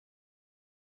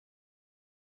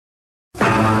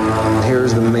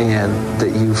man that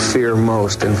you fear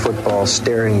most in football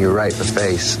staring you right in the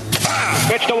face.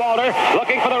 Pitch to Walter,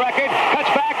 looking for the record, cuts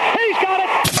back, he's got it!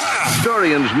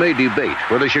 Historians may debate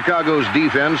whether Chicago's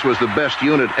defense was the best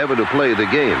unit ever to play the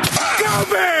game. Go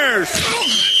Bears!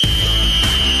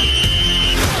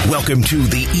 Welcome to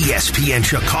the ESPN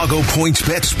Chicago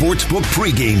PointsBet Sportsbook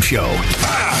pregame show.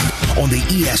 On the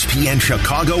ESPN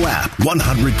Chicago app,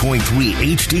 100.3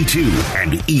 HD2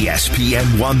 and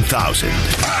ESPN 1000.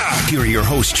 Here are your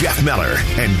hosts, Jeff Meller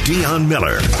and Dion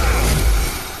Miller.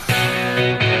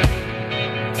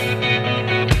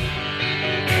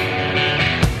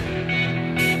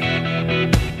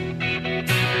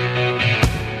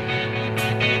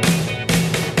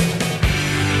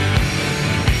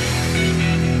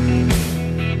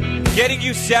 Getting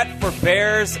you set for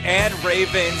Bears and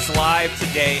Ravens live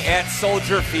today at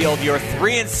Soldier Field. Your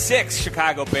 3-6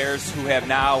 Chicago Bears, who have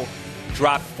now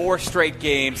dropped 4 straight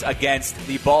games against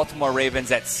the Baltimore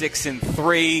Ravens at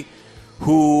 6-3,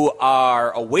 who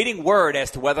are awaiting word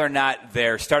as to whether or not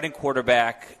their starting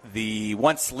quarterback, the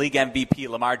once league MVP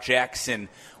Lamar Jackson,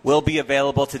 will be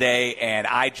available today. And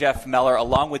I, Jeff Meller,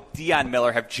 along with Dion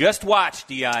Miller, have just watched,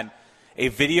 Dion, a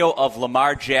video of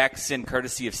Lamar Jackson,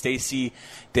 courtesy of Stacey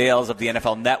Dales of the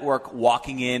NFL Network,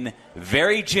 walking in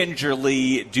very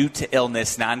gingerly due to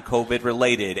illness, non-COVID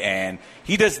related, and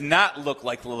he does not look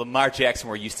like the Lamar Jackson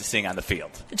we're used to seeing on the field.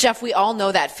 Jeff, we all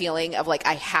know that feeling of like,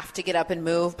 I have to get up and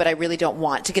move, but I really don't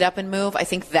want to get up and move. I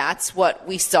think that's what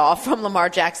we saw from Lamar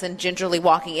Jackson gingerly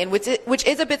walking in, which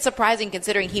is a bit surprising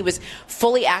considering he was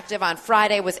fully active on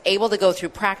Friday, was able to go through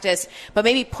practice, but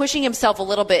maybe pushing himself a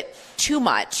little bit too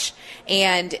much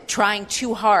and trying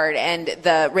too hard, and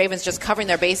the Ravens just covering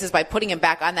their bases by putting him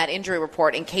back on that injury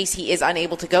report in case he is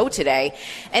unable to go today.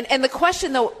 And the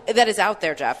question, though, that is out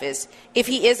there, Jeff, is if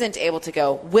he isn't able to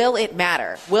go, will it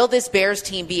matter? Will this Bears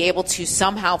team be able to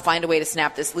somehow find a way to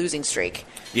snap this losing streak?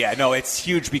 Yeah, no, it's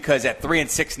huge because at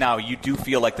 3-6 now, you do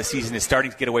feel like the season is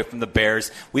starting to get away from the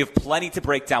Bears. We have plenty to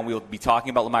break down. We will be talking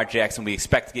about Lamar Jackson. We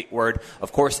expect to get word.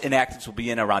 Of course, inactives will be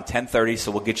in around 10:30,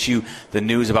 so we'll get you the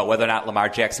news about whether or not Lamar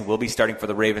Jackson will be starting for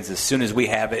the Ravens as soon as we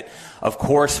have it. Of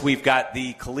course, we've got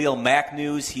the Khalil Mack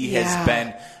news. He has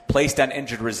been placed on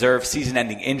injured reserve,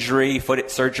 season-ending injury, foot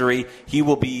surgery. He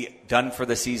will be done for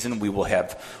the season. We will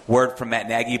have word from Matt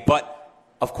Nagy. But,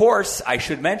 of course, I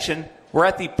should mention, we're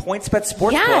at the PointsBet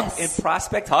Sportsbook in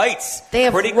Prospect Heights. They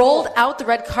have rolled out the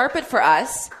red carpet for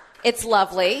us. It's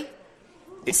lovely.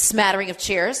 A smattering of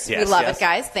cheers. Yes, we love it,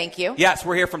 guys. Thank you. Yes,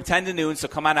 we're here from 10 to noon, so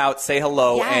come on out, say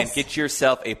hello, and get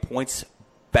yourself a PointsBet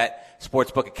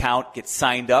Sportsbook account. Get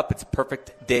signed up. It's a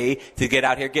perfect day to get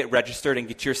out here, get registered, and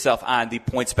get yourself on the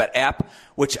PointsBet app,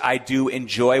 which I do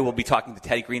enjoy. We'll be talking to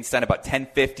Teddy Greenstein about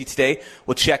 10:50 today.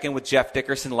 We'll check in with Jeff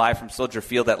Dickerson live from Soldier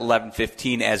Field at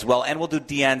 11:15 as well, and we'll do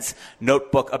Dion's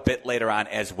notebook a bit later on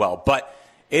as well. But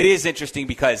it is interesting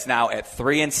because now at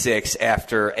 3-6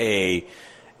 after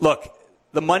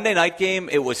the Monday night game,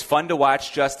 it was fun to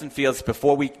watch Justin Fields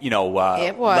before we,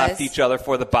 left each other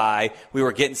for the bye. We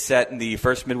were getting set in the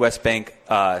First Midwest Bank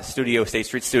studio, State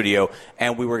Street studio,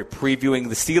 and we were previewing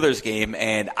the Steelers game,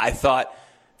 and I thought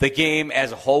the game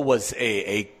as a whole was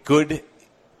a good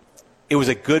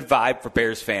vibe for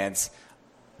Bears fans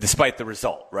despite the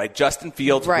result, right? Justin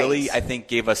Fields really, I think,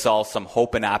 gave us all some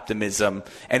hope and optimism,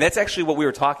 and that's actually what we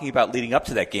were talking about leading up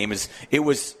to that game. Is it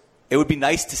would be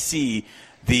nice to see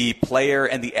the player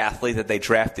and the athlete that they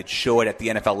drafted show it at the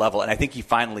NFL level, and I think he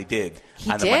finally did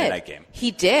on the Monday night game.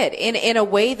 He did, in a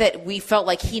way that we felt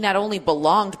like he not only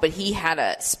belonged, but he had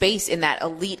a space in that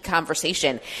elite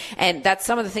conversation. And that's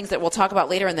some of the things that we'll talk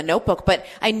about later in the notebook. But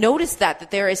I noticed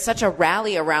that there is such a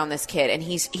rally around this kid, and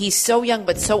he's so young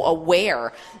but so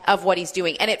aware of what he's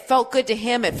doing. And it felt good to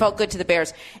him. It felt good to the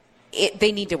Bears.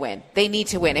 They need to win. They need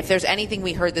to win. If there's anything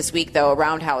we heard this week, though,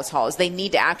 around Hallis Hall, is they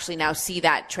need to actually now see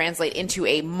that translate into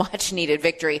a much-needed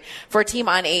victory for a team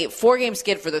on a 4-game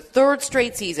skid for the 3rd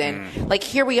straight season. Like,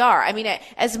 here we are. I mean,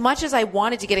 as much as I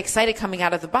wanted to get excited coming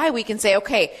out of the bye week and say,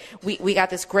 okay, we got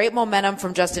this great momentum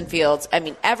from Justin Fields. I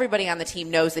mean, everybody on the team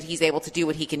knows that he's able to do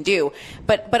what he can do.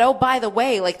 But oh, by the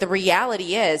way, like, the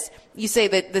reality is, you say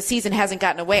that the season hasn't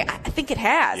gotten away. I think it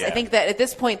has. Yeah. I think that at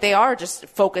this point they are just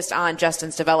focused on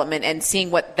Justin's development and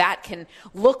seeing what that can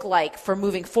look like for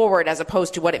moving forward as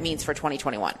opposed to what it means for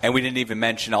 2021. And we didn't even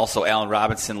mention also Allen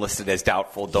Robinson listed as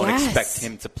doubtful. Don't expect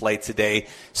him to play today.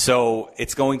 So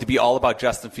it's going to be all about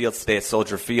Justin Fields today at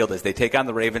Soldier Field as they take on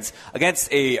the Ravens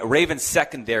against a Ravens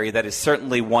secondary that is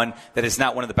certainly one that is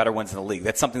not one of the better ones in the league.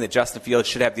 That's something that Justin Fields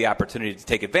should have the opportunity to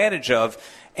take advantage of.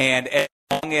 And as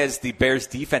long as the Bears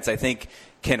defense, I think,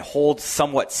 can hold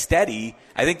somewhat steady,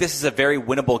 I think this is a very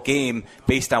winnable game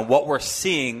based on what we're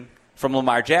seeing from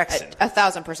Lamar Jackson.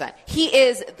 1,000%. He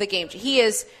is the game. He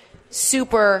is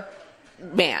super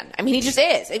man. I mean, he just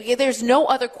is. There's no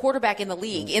other quarterback in the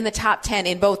league in the top 10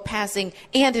 in both passing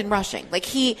and in rushing. Like,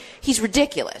 he's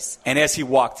ridiculous. And as he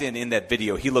walked in that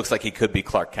video, he looks like he could be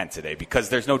Clark Kent today, because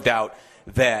there's no doubt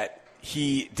that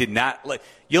he did not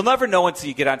you'll never know until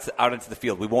you get out into the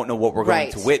field. We won't know what we're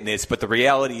going to witness, but the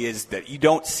reality is that you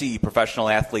don't see professional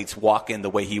athletes walk in the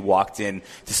way he walked in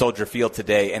to Soldier Field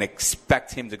today and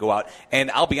expect him to go out.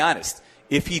 And I'll be honest,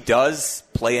 if he does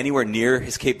play anywhere near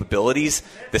his capabilities,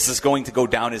 this is going to go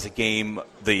down as a game,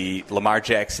 the Lamar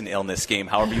Jackson illness game,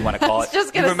 however you want to call it. I was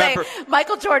just going to say,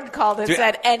 Michael Jordan called and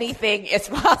said anything is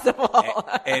possible.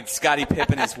 And Scottie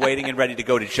Pippen is waiting and ready to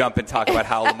go to jump and talk about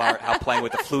how playing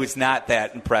with the flu is not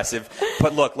that impressive.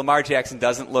 But look, Lamar Jackson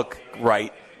doesn't look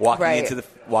right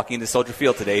walking into Soldier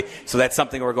Field today. So that's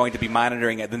something we're going to be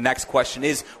monitoring. The next question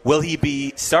is, will he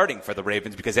be starting for the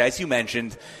Ravens? Because as you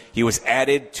mentioned, he was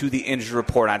added to the injury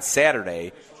report on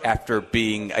Saturday after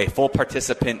being a full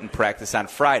participant in practice on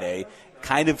Friday.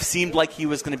 Kind of seemed like he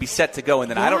was going to be set to go,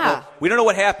 and then I don't know. We don't know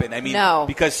what happened. I mean,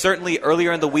 because certainly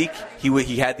earlier in the week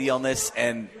he had the illness,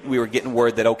 and we were getting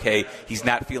word that he's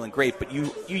not feeling great. But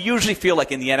you usually feel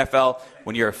like in the NFL,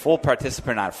 when you're a full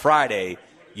participant on Friday,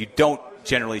 you don't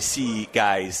generally see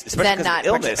guys, especially because of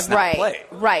illness, not play.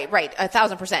 Right,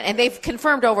 1,000%. And they've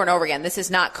confirmed over and over again, this is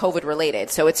not COVID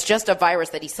related. So it's just a virus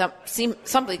that he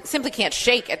simply can't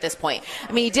shake at this point.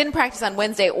 I mean, he didn't practice on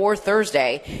Wednesday or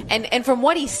Thursday. And from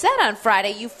what he said on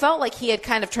Friday, you felt like he had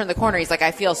kind of turned the corner. He's like,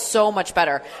 I feel so much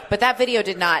better. But that video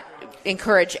did not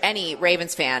encourage any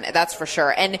Ravens fan, that's for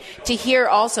sure. And to hear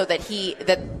also that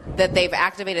that they've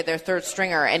activated their third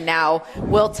stringer, and now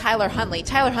Tyler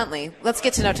Huntley, let's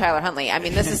get to know Tyler Huntley. I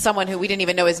mean, this is someone who we didn't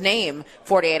even know his name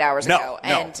 48 hours ago.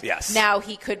 And now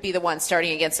he could be the one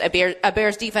starting against a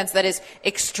Bears defense that is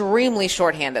extremely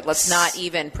shorthanded. Let's not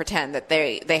even pretend that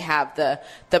they have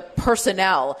the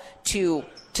personnel to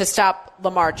stop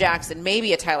Lamar Jackson,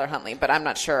 maybe a Tyler Huntley, but I'm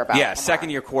not sure about Lamar.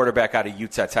 Second-year quarterback out of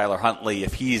Utah, Tyler Huntley,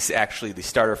 if he's actually the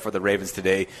starter for the Ravens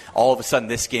today, all of a sudden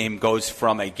this game goes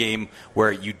from a game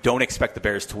where you don't expect the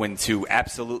Bears to win to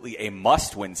absolutely a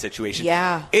must-win situation.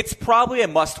 Yeah. It's probably a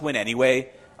must-win anyway,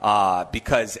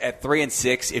 because at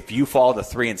 3-6, if you fall to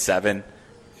 3-7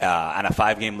 on a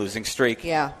 5-game losing streak,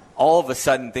 all of a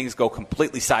sudden things go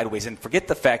completely sideways. And forget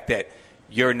the fact that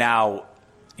you're not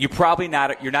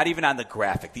even on the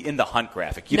graphic, in the Hunt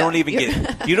graphic. You don't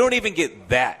even get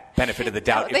that benefit of the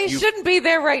doubt. They shouldn't be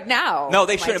there right now. No,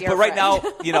 they shouldn't. But right now,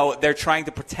 they're trying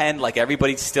to pretend like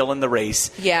everybody's still in the race.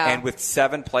 Yeah. And with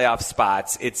 7 playoff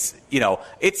spots, it's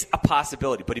a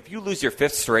possibility. But if you lose your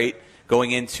 5th straight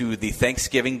going into the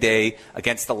Thanksgiving Day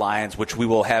against the Lions, which we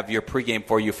will have your pregame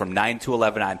for you from 9 to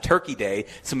 11 on Turkey Day.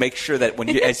 So make sure that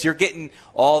as you're getting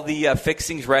all the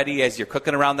fixings ready, as you're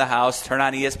cooking around the house, turn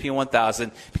on ESPN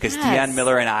 1000, because Deion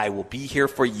Miller and I will be here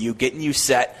for you, getting you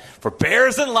set for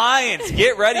Bears and Lions.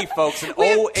 Get ready, folks. An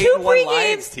 0-8-1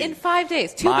 Lions team in 5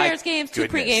 days. 2 Bears games, 2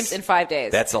 pregames in 5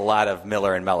 days. That's a lot of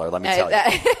Miller and Miller, let me tell you.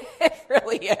 It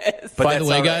really is. By the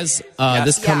way, guys,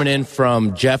 this coming in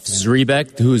from Jeff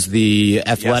Zrebeck, who's the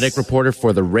athletic reporter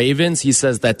for the Ravens. He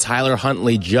says that Tyler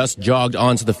Huntley just jogged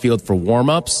onto the field for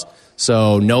warm-ups.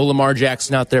 So no Lamar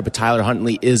Jackson out there, but Tyler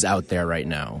Huntley is out there right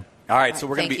now. All right, so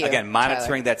we're going to be, again,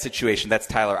 monitoring that situation. That's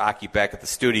Tyler Aki back at the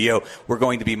studio. We're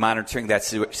going to be monitoring that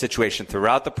situation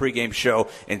throughout the pregame show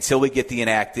until we get the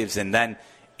inactives. And then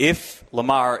if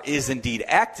Lamar is indeed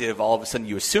active, all of a sudden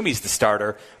you assume he's the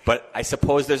starter. But I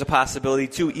suppose there's a possibility,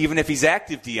 too, even if he's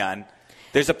active, Deion,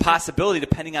 there's a possibility,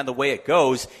 depending on the way it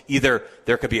goes, either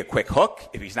there could be a quick hook.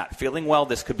 If he's not feeling well,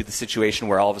 this could be the situation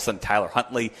where all of a sudden Tyler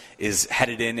Huntley is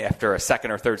headed in after a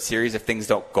second or third series if things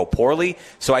don't go poorly.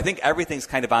 So I think everything's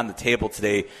kind of on the table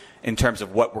today in terms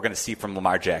of what we're going to see from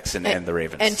Lamar Jackson and the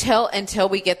Ravens. Until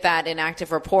we get that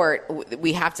inactive report,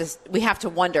 we have to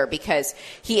wonder, because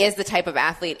he is the type of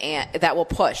athlete that will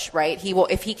push, right? He will,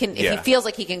 if he feels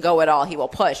like he can go at all, he will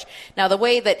push. Now, the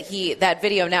way that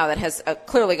video now that has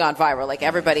clearly gone viral, like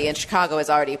everybody in Chicago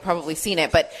has already probably seen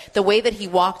it, but the way that he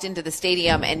walked into the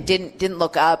stadium and didn't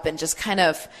look up and just kind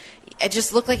of, it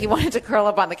just looked like he wanted to curl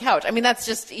up on the couch. I mean, that's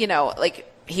just,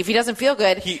 like, if he doesn't feel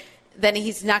good, then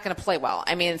he's not going to play well.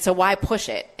 I mean, so why push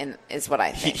it, is what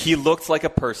I think. He looked like a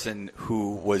person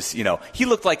who was, he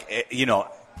looked like,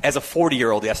 as a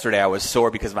 40-year-old yesterday, I was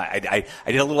sore because I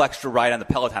did a little extra ride on the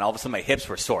Peloton. All of a sudden, my hips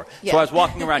were sore. Yeah. So I was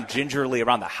walking around gingerly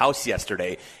around the house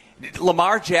yesterday.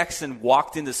 Lamar Jackson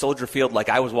walked into Soldier Field like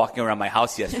I was walking around my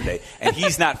house yesterday, and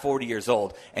he's not 40 years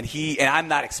old, and I'm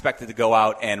not expected to go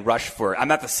out and rush I'm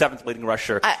not the 7th leading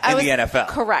rusher in the NFL.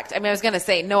 Correct. I mean, I was going to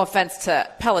say, no offense to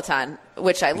Peloton,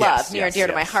 which I love, near and dear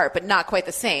to my heart, but not quite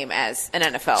the same as an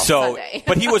NFL Sunday.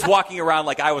 But he was walking around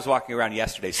like I was walking around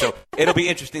yesterday. So it'll be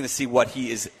interesting to see what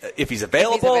he is, if he's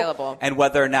available, and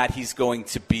whether or not he's going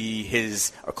to be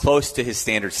his or close to his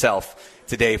standard self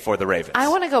today for the Ravens. I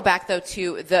want to go back, though,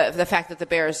 to the fact that the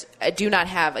Bears do not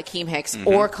have Akeem Hicks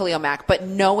or Khalil Mack, but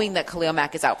knowing that Khalil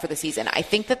Mack is out for the season. I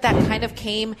think that kind of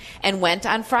came and went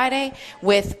on Friday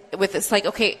with this, like,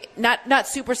 okay, not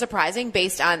super surprising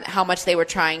based on how much they were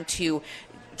trying to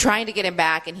get him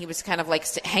back, and he was kind of like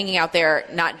hanging out there,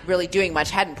 not really doing much,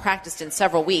 hadn't practiced in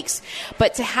several weeks.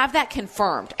 But to have that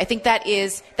confirmed, I think that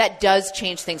does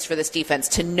change things for this defense,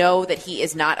 to know that he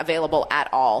is not available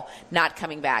at all, not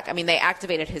coming back. I mean, they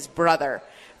activated his brother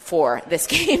for this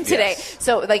game today. Yes.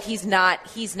 So like he's not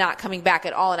coming back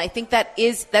at all. And I think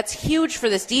that's huge for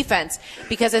this defense,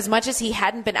 because as much as he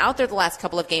hadn't been out there the last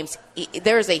couple of games,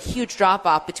 there is a huge drop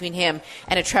off between him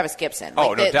and a Travis Gibson.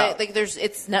 No doubt.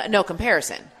 It's no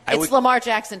comparison. It's Lamar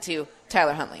Jackson to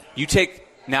Tyler Huntley.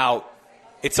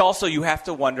 It's also, you have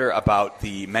to wonder about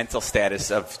the mental status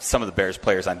of some of the Bears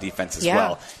players on defense as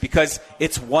well, because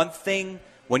it's one thing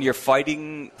when you're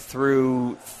fighting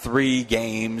through 3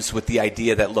 games with the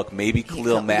idea that, look, maybe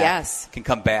Khalil Mack can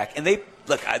come back. And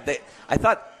I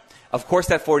thought, of course,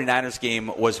 that 49ers game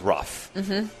was rough.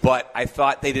 But I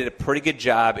thought they did a pretty good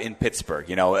job in Pittsburgh.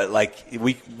 You know, like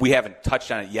we haven't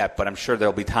touched on it yet, but I'm sure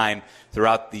there'll be time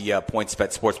throughout the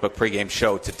PointsBet Sportsbook pregame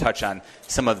show to touch on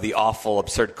some of the awful,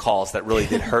 absurd calls that really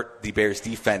did hurt the Bears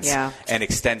defense and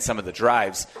extend some of the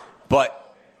drives. But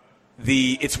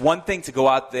it's one thing to go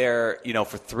out there, you know,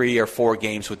 for 3 or 4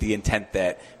 games with the intent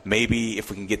that maybe if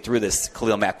we can get through this,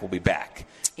 Khalil Mack will be back.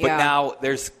 But now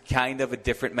there's kind of a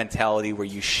different mentality where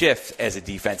you shift as a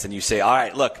defense and you say, all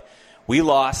right, look, we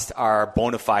lost our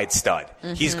bona fide stud.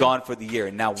 He's gone for the year,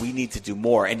 and now we need to do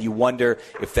more. And you wonder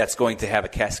if that's going to have a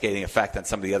cascading effect on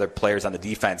some of the other players on the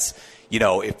defense. You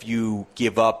know, if you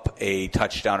give up a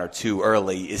touchdown or 2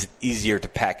 early, is it easier to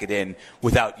pack it in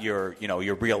without your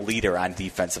real leader on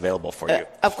defense available for you?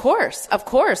 Of course.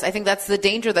 I think that's the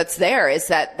danger that's there, is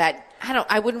that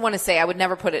I wouldn't want to say, I would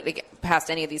never put it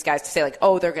past any of these guys to say, like,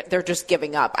 oh, they're just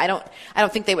giving up. I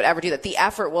don't think they would ever do that. The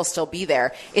effort will still be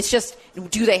there. It's just,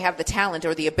 do they have the talent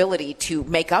or the ability to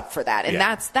make up for that? And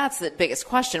that's the biggest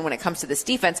question when it comes to this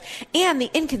defense. And the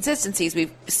inconsistencies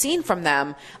we've seen from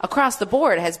them across the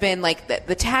board has been like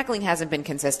the tackling hasn't been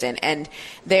consistent, and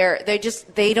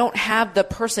they don't have the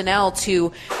personnel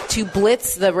to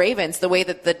blitz the Ravens the way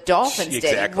that the Dolphins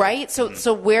did, right?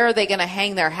 So where are they going to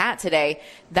hang their hat today?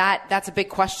 That's a big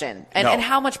question. And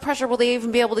how much pressure will they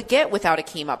even be able to get without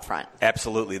Akeem up front?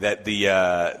 Absolutely. That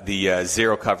the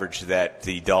zero coverage that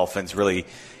the Dolphins really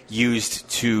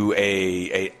used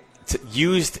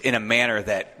used in a manner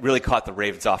that really caught the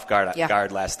Ravens off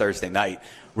guard last Thursday night,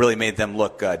 really made them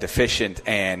look deficient.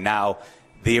 And now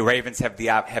the Ravens have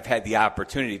had the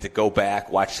opportunity to go back,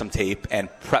 watch some tape, and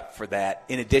prep for that.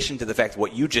 In addition to the fact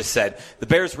what you just said, the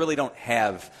Bears really don't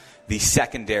have the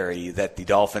secondary that the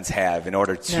Dolphins have in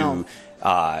order to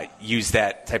use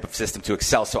that type of system to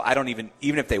excel. So I don't even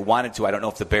if they wanted to, I don't know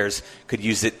if the Bears could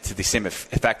use it to the same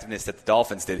effectiveness that the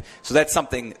Dolphins did. So that's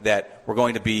something that we're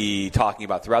going to be talking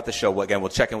about throughout the show. Again, we'll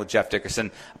check in with Jeff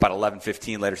Dickerson about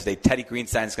 11:15 later today. Teddy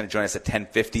Greenstein is going to join us at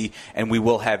 10:50, and we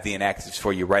will have the inactives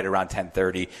for you right around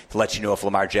 10:30 to let you know if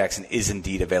Lamar Jackson is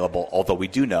indeed available, although we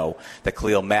do know that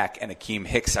Khalil Mack and Akeem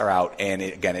Hicks are out, and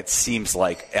it seems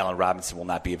like Allen Robinson will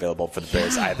not be available for the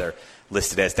Bears either,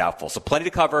 listed as doubtful. So plenty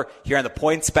to cover here on the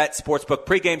PointsBet Sportsbook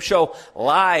pregame show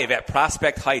live at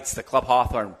Prospect Heights, the Club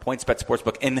Hawthorne PointsBet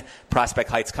Sportsbook in Prospect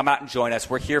Heights. Come out and join us.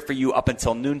 We're here for you up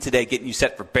until noon today, getting you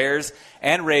set for Bears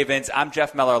and Ravens. I'm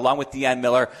Jeff Miller along with Deion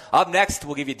Miller. Up next,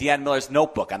 we'll give you Deion Miller's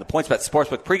Notebook on the PointsBet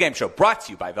Sportsbook pregame show, brought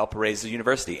to you by Valparaiso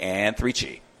University and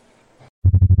 3G.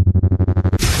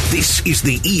 This is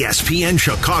the ESPN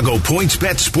Chicago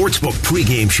PointsBet Sportsbook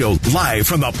pregame show, live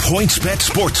from the PointsBet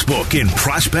Sportsbook in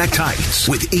Prospect Heights,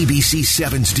 with ABC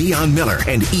 7's Deion Miller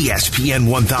and ESPN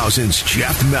 1000's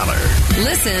Jeff Miller.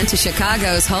 Listen to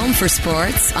Chicago's home for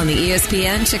sports on the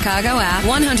ESPN Chicago app,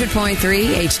 100.3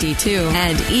 HD2,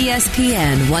 and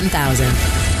ESPN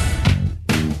 1000.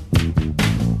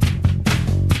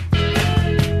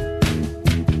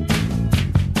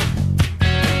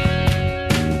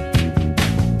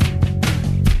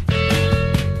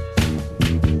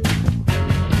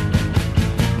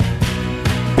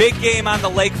 Big game on the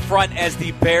lakefront as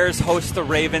the Bears host the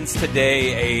Ravens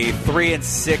today. A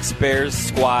 3-6 Bears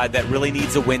squad that really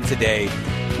needs a win today.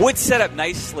 Would set up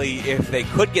nicely if they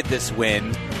could get this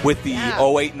win, with the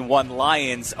 0-8-1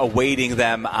 Lions awaiting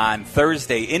them on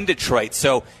Thursday in Detroit.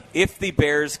 So if the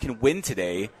Bears can win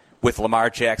today, with Lamar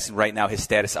Jackson right now, his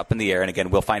status up in the air. And again,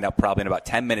 we'll find out probably in about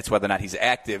 10 minutes whether or not he's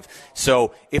active.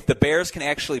 So if the Bears can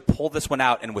actually pull this one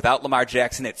out, and without Lamar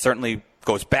Jackson, it certainly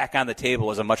goes back on the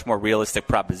table as a much more realistic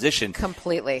proposition.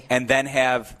 Completely. And then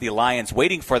have the Lions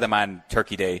waiting for them on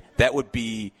Turkey Day, that would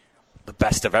be the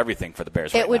best of everything for the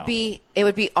Bears right now. It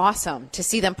would be awesome to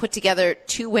see them put together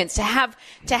 2 wins, to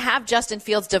have Justin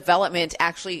Fields' development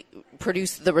actually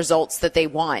produce the results that they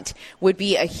want would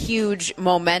be a huge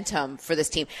momentum for this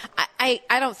team.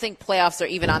 I don't think playoffs are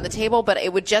even on the table, but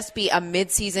it would just be a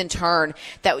midseason turn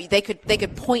that they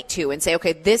could point to and say,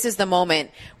 okay, this is the moment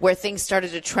where things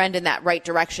started to trend in that right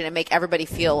direction and make everybody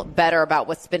feel better about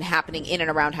what's been happening in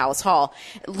and around Hallis Hall.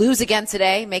 Lose again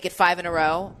today, make it 5 in a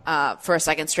row for a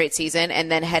second straight season,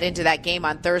 and then head into that game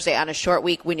on Thursday on a short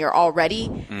week when you're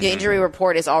already, the injury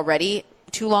report is already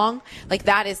too long. Like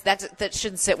that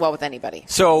shouldn't sit well with anybody.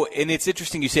 So, and it's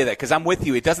interesting you say that, because I'm with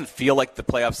you. It doesn't feel like the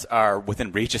playoffs are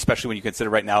within reach, especially when you consider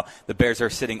right now the Bears are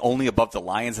sitting only above the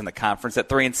Lions in the conference at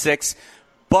 3-6.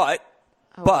 But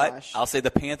I'll say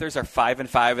the Panthers are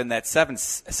 5-5 in that seven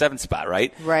spot,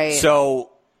 right? Right. So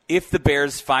if the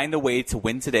Bears find a way to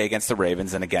win today against the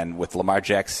Ravens, and again, with Lamar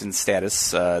Jackson's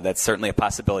status, that's certainly a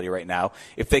possibility right now.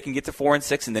 If they can get to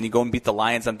 4-6 and then you go and beat the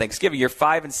Lions on Thanksgiving, you're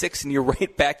 5-6 and you're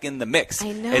right back in the mix.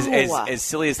 I know. As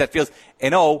silly as that feels.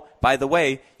 And by the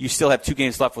way, you still have 2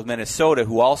 games left with Minnesota,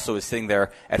 who also is sitting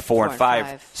there at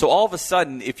 4-5. So all of a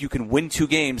sudden, if you can win 2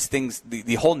 games,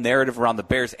 the whole narrative around the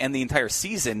Bears and the entire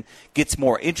season gets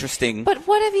more interesting. But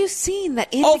what have you seen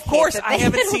that indicates of course, that I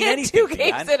haven't seen anything. 2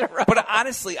 games in a row? But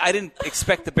honestly, I didn't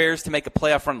expect the Bears to make a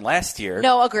playoff run last year.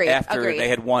 No, agreed. After they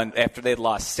had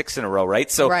lost 6 in a row, right?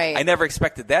 So I never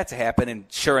expected that to happen. And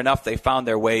sure enough, they found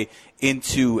their way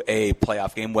into a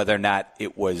playoff game, whether or not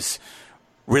it was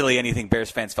really anything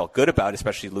Bears fans felt good about,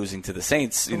 especially losing to the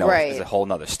Saints, is a whole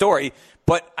other story.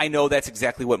 But I know that's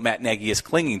exactly what Matt Nagy is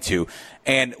clinging to.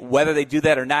 And whether they do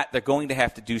that or not, they're going to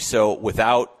have to do so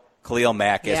without Khalil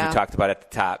Mack, as we talked about at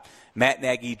the top. Matt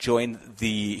Nagy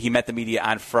he met the media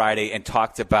on Friday and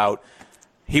talked about,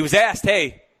 he was asked,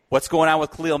 hey, what's going on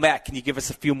with Khalil Mack? Can you give us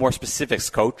a few more specifics,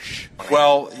 Coach?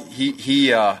 Well,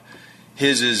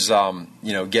 his is,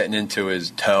 getting into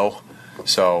his toe.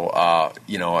 So,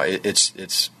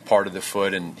 it's part of the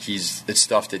foot, and it's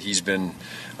stuff that he's been,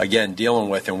 again, dealing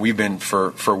with, and we've been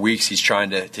for weeks. He's trying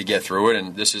to get through it,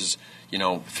 and this is,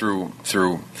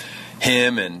 through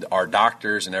him and our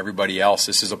doctors and everybody else.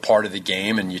 This is a part of the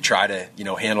game, and you try to,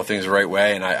 handle things the right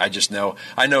way. And I just know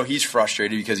he's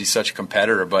frustrated because he's such a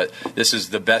competitor, but this is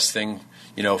the best thing,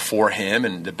 for him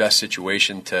and the best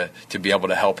situation to be able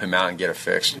to help him out and get it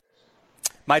fixed.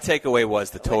 My takeaway was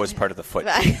the toe is part of the foot.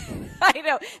 I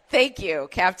know. Thank you,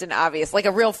 Captain Obvious. Like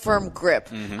a real firm grip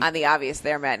on the obvious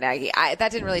there, Matt Nagy.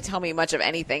 That didn't really tell me much of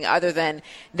anything other than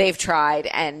they've tried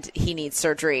and he needs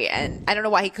surgery. And I don't know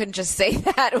why he couldn't just say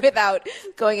that without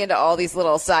going into all these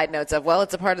little side notes of, well,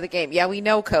 it's a part of the game. Yeah, we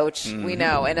know, Coach. We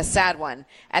know. And a sad one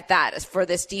at that for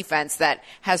this defense that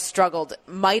has struggled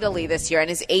mightily this year and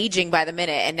is aging by the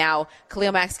minute. And now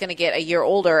Khalil Mack's going to get a year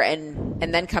older and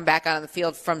then come back on the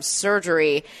field from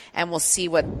surgery. And we'll see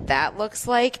what that looks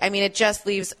like. I mean, it just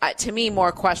leaves, to me,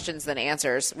 more questions than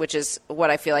answers, which is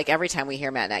what I feel like every time we hear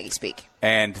Matt Nagy speak.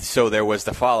 And so there was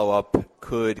the follow-up.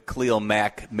 Could Khalil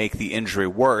Mack make the injury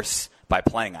worse by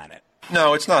playing on it?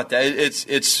 No, it's not that.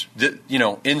 It's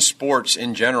in sports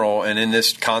in general, and in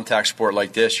this contact sport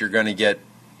like this, you're going to get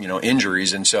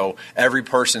injuries, and so every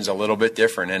person's a little bit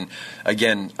different. And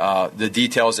again, the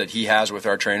details that he has with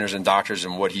our trainers and doctors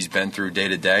and what he's been through day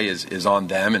to day is on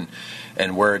them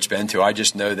and where it's been to. I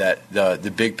just know that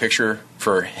the big picture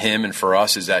for him and for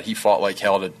us is that he fought like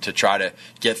hell to try to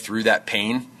get through that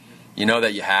pain,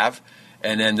 that you have.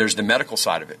 And then there's the medical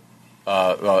side of it.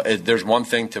 There's one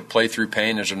thing to play through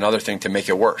pain. There's another thing to make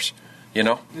it worse.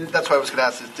 That's why I was going to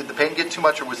ask: did the pain get too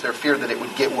much, or was there fear that it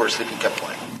would get worse if he kept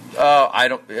playing? I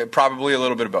don't. Probably a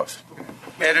little bit of both.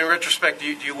 And in retrospect, do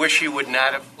you wish he would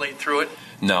not have played through it?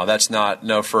 No, that's not.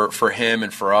 No, for him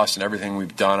and for us and everything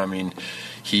we've done. I mean,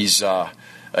 he's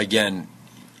again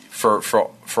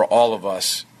for all of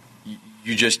us.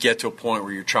 You just get to a point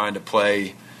where you're trying to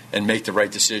play and make the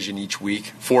right decision each week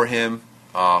for him,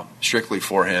 strictly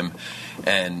for him,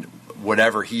 and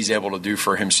whatever he's able to do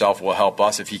for himself will help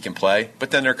us if he can play. But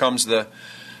then there comes the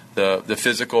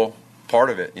physical part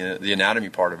of it, the anatomy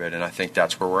part of it, and I think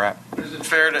that's where we're at. Is it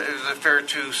fair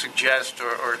to suggest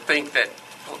or think that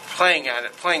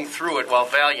playing through it while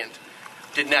valiant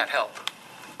did not help?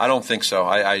 I don't think so.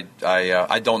 I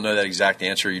don't know that exact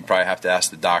answer. You'd probably have to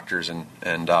ask the doctors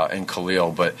and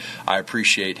Khalil, but I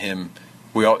appreciate him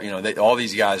all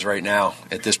these guys right now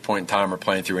at this point in time are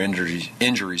playing through injuries.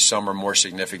 Some are more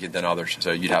significant than others,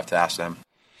 so you'd have to ask them.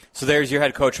 So there's your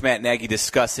head coach, Matt Nagy,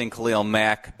 discussing Khalil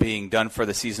Mack being done for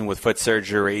the season with foot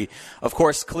surgery. Of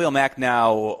course, Khalil Mack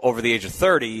now over the age of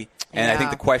 30, and yeah. I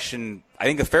think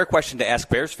a fair question to ask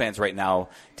Bears fans right now,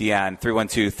 Dion,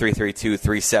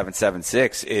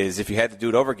 312-332-3776, is if you had to do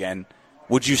it over again,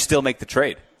 would you still make the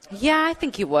trade? Yeah, I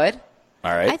think you would.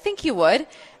 All right. I think you would.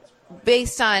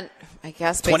 Based on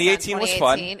 2018 was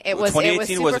fun.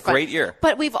 2018 was a great year.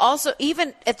 But we've also,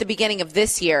 even at the beginning of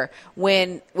this year,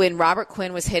 when Robert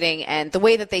Quinn was hitting and the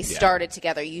way that they started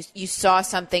together, you saw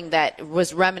something that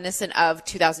was reminiscent of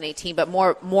 2018, but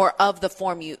more of the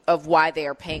form of why they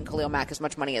are paying Khalil Mack as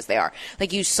much money as they are.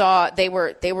 Like you saw, they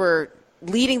were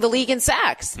leading the league in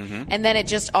sacks, and then it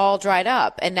just all dried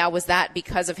up. And now was that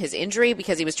because of his injury,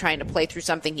 because he was trying to play through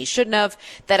something he shouldn't have,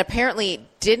 that apparently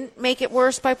didn't make it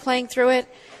worse by playing through it,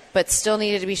 but still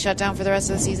needed to be shut down for the rest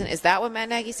of the season? Is that what Matt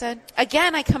Nagy said?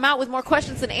 Again, I come out with more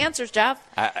questions than answers, Jeff.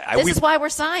 This is why we're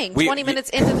sighing 20 minutes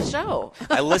into the show.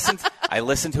 I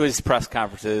listened to his press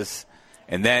conferences,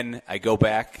 and then I go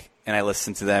back and I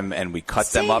listen to them, and we cut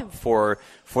them up for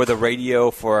the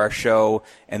radio, for our show,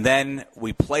 and then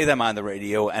we play them on the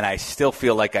radio, and I still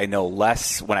feel like I know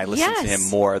less when I listen to him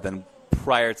more than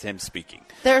prior to him speaking.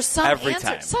 There's some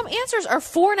answers. Some answers are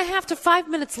 4.5 to 5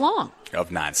 minutes long.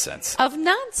 Of nonsense.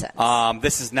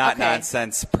 This is not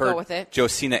nonsense. Go with it.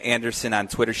 Josina Anderson on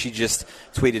Twitter, she just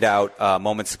tweeted out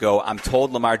moments ago, I'm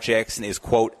told Lamar Jackson is,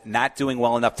 quote, not doing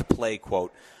well enough to play,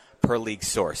 quote, per league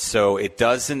source. So it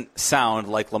doesn't sound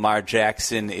like Lamar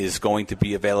Jackson is going to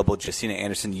be available. Josina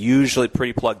Anderson, usually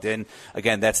pretty plugged in.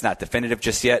 Again, that's not definitive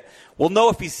just yet. We'll know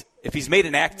if he's made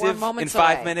inactive in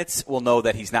 5 minutes. We'll know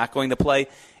that he's not going to play.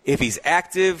 If he's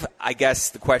active, I guess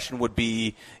the question would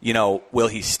be, will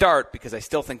he start? Because I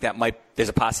still think there's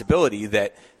a possibility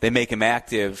that they make him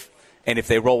active. And if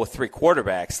they roll with 3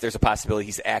 quarterbacks, there's a possibility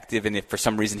he's active. And if for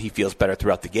some reason he feels better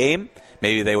throughout the game,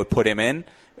 maybe they would put him in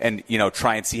and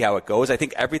try and see how it goes. I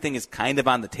think everything is kind of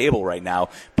on the table right now,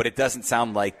 but it doesn't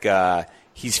sound like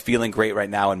he's feeling great right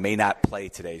now and may not play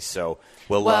today. So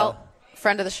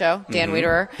friend of the show, Dan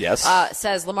Wiederer,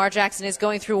 says Lamar Jackson is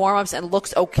going through warm-ups and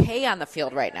looks okay on the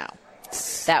field right now.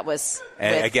 That was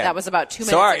about 2 minutes ago.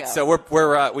 So all right, so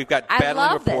we've got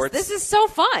battling reports. This is so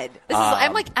fun.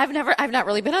 I've not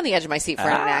really been on the edge of my seat for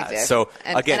an inactive. So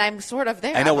and I'm sort of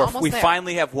there. I know we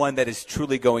finally have one that is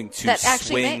truly going to that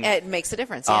actually swing. It makes a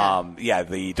difference.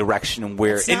 The direction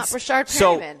where it's not Rashard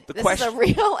Perriman. This is a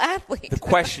real athlete. The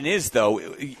question is though,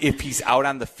 if he's out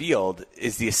on the field,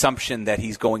 is the assumption that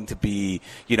he's going to be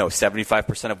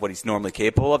 75% of what he's normally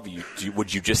capable of?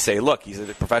 Would you just say, look, he's a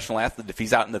professional athlete. If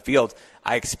he's out in the field,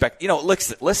 I expect,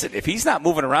 listen, if he's not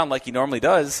moving around like he normally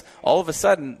does, all of a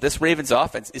sudden this Ravens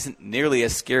offense isn't nearly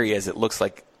as scary as it looks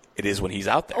like it is when he's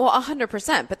out there. Well,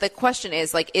 100%. But the question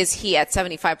is, is he at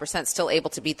 75% still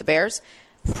able to beat the Bears?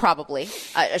 Probably.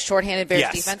 A shorthanded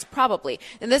Bears defense? Probably.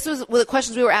 And this was the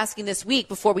questions we were asking this week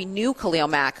before we knew Khalil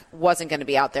Mack wasn't going to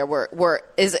be out there.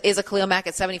 Is a Khalil Mack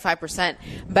at 75%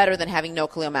 better than having no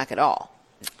Khalil Mack at all?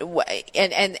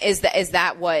 And is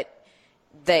that what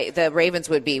the Ravens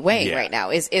would be weighing right now?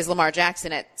 Is Lamar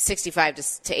Jackson at 65 to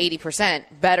 80%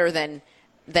 better than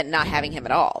not having him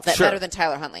at all? Better than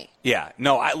Tyler Huntley? Yeah.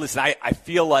 No, I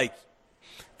feel like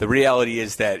the reality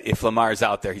is that if Lamar's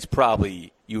out there, he's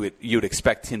probably you would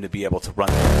expect him to be able to run.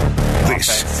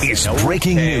 This is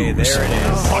breaking news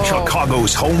on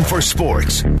Chicago's home for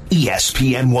sports,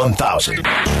 ESPN 1000.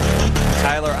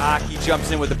 Tyler Aki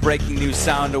jumps in with a breaking news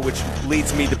sounder, which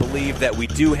leads me to believe that we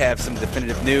do have some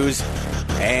definitive news.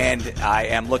 And I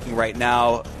am looking right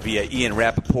now via Ian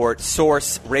Rappaport.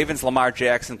 Source, Ravens Lamar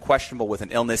Jackson, questionable with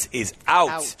an illness, is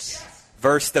out.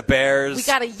 Versus the Bears. We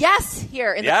got a yes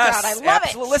here in the crowd. I love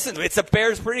it. Listen, it's a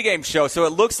Bears pregame show, so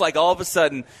it looks like all of a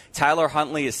sudden Tyler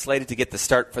Huntley is slated to get the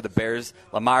start for the Bears.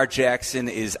 Lamar Jackson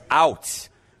is out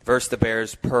versus the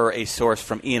Bears per a source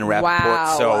from Ian Rappaport.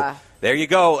 Wow. So there you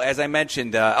go. As I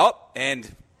mentioned,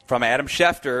 and from Adam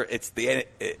Schefter, it's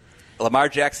Lamar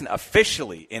Jackson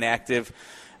officially inactive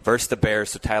versus the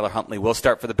Bears. So Tyler Huntley will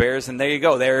start for the Bears, and there you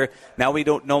go. Now we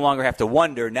no longer have to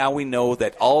wonder. Now we know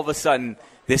that all of a sudden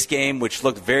this game, which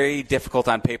looked very difficult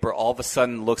on paper, all of a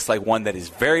sudden looks like one that is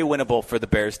very winnable for the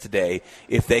Bears today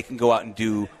if they can go out and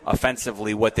do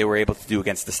offensively what they were able to do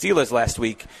against the Steelers last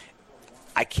week.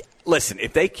 Listen,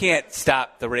 if they can't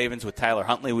stop the Ravens with Tyler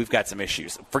Huntley, we've got some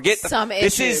issues.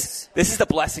 Issues. This is the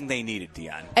blessing they needed,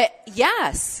 Dion.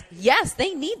 Yes,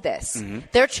 they need this. Mm-hmm.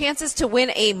 Their chances to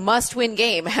win a must-win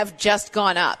game have just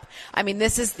gone up. I mean,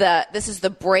 this is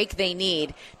the break they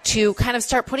need to kind of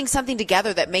start putting something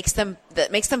together that makes them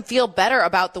feel better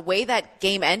about the way that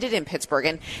game ended in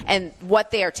Pittsburgh and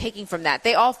what they are taking from that.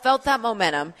 They all felt that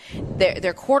momentum.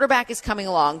 Their quarterback is coming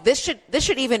along. This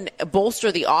should even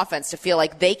bolster the offense to feel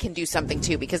like they can do something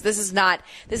too, because this is not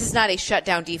a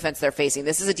shutdown defense they're facing.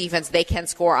 This is a defense they can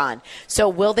score on. So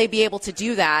will they be able to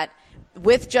do that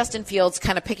with Justin Fields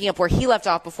kind of picking up where he left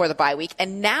off before the bye week,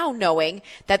 and now knowing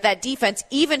that defense,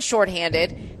 even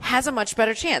shorthanded, has a much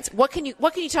better chance? What can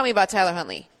you tell me about Tyler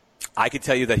Huntley? I can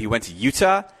tell you that he went to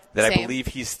Utah, that Same. I believe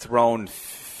he's thrown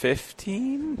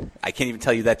 15. I can't even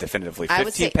tell you that definitively.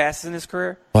 15 passes in his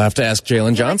career? We'll have to ask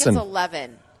Jalen Johnson. Like it's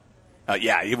 11.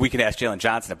 Yeah, we can ask Jalen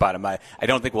Johnson about him. I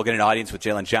don't think we'll get an audience with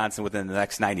Jalen Johnson within the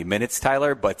next 90 minutes,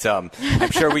 Tyler. But I'm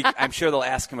sure they'll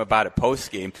ask him about it post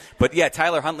game. But yeah,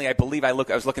 Tyler Huntley, I believe I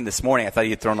was looking this morning. I thought he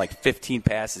had thrown like 15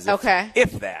 passes. If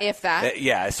that.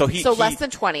 Yeah. So less than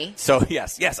 20. So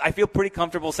yes, I feel pretty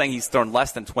comfortable saying he's thrown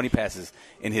less than 20 passes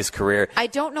in his career. I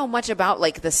don't know much about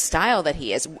like the style that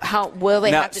he is. How will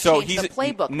they have to change the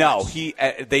playbook? No,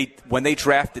 when they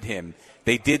drafted him,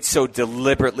 they did so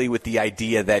deliberately with the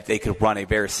idea that they could run a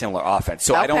very similar offense.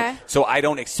 So I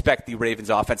don't expect the Ravens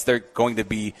offense. They'll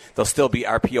still be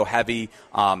RPO heavy.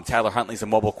 Tyler Huntley's a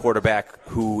mobile quarterback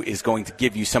who is going to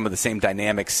give you some of the same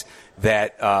dynamics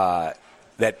that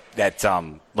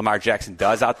Lamar Jackson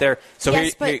does out there. So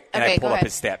yes, I pull up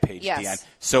his stat page, Dion.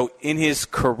 So in his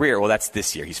career, that's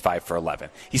this year. He's 5 for 11.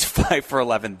 He's 5 for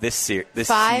 11 this season.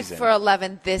 5 for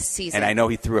 11 this season. And I know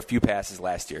he threw a few passes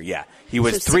last year. Yeah, he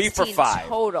was 3 for 5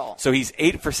 total. So he's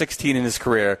 8 for 16 in his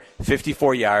career,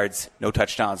 54 yards, no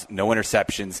touchdowns, no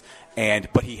interceptions,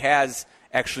 but he has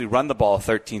actually run the ball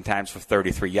 13 times for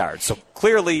 33 yards. So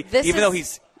clearly, even though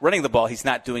he's running the ball, he's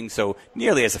not doing so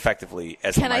nearly as effectively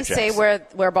as Lamar Jackson. Can I say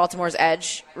where Baltimore's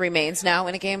edge remains now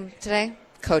in a game today?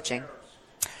 Coaching.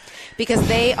 Because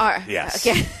they are... Yes.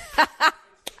 Again,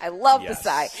 I love the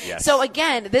sigh. Yes. So,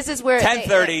 again, this is where...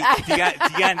 10:30,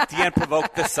 Deanne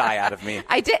provoked the sigh out of me.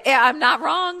 I did. I'm not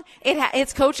wrong.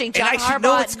 It's coaching. John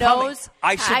Harbaugh knows...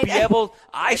 I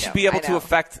should be able to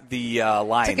affect the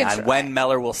line on when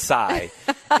Meller will sigh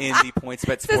in the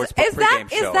PointsBet Sportsbook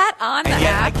pregame show. Is that on the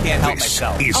app? I can't help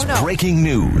myself. This is breaking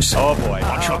news. Oh, boy.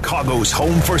 On Chicago's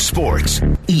home for sports,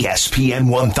 ESPN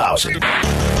 1000.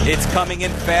 It's coming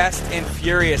in fast and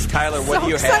furious. Tyler, what do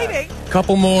you have?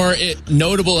 Couple more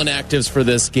notable inactives for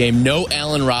this game. No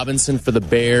Allen Robinson for the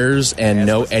Bears, and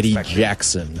no Eddie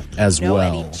Jackson as well.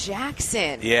 No Eddie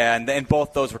Jackson. Yeah, and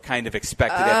both those were kind of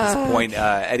expected at this point.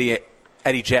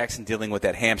 Eddie Jackson dealing with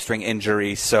that hamstring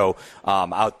injury, so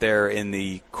out there in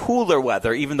the cooler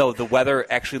weather, even though the weather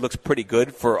actually looks pretty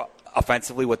good for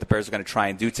offensively what the Bears are going to try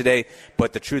and do today.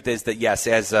 But the truth is that, yes,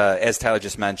 as Tyler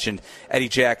just mentioned, Eddie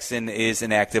Jackson is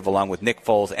inactive along with Nick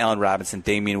Foles, Allen Robinson,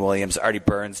 Damian Williams, Artie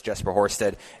Burns, Jesper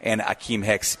Horsted, and Akeem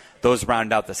Hicks. Those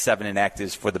round out the 7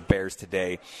 inactives for the Bears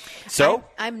today. So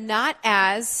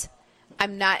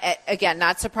Again,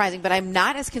 not surprising, but I'm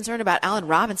not as concerned about Allen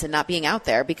Robinson not being out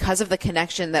there because of the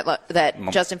connection that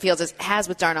Justin Fields has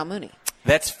with Darnell Mooney.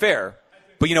 That's fair.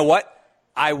 But you know what?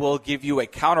 I will give you a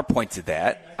counterpoint to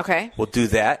that. Okay. We'll do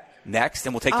that next,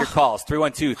 and we'll take your calls.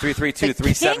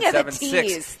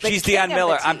 312-332-3776. She's Dion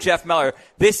Miller. I'm Jeff Miller.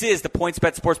 This is the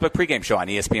PointsBet Sportsbook pregame show on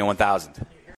ESPN 1000.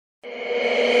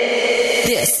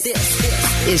 This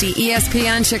is the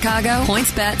ESPN Chicago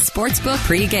PointsBet Sportsbook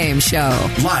pregame show.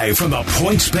 Live from the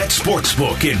PointsBet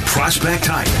Sportsbook in Prospect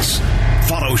Heights.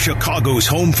 Follow Chicago's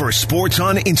home for sports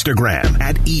on Instagram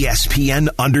at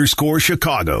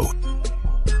ESPN_Chicago.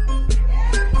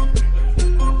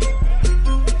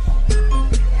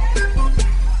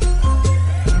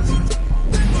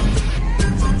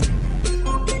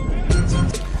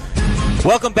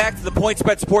 Welcome back to the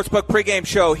PointsBet Sportsbook pregame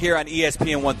show here on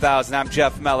ESPN 1000. I'm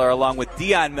Jeff Meller along with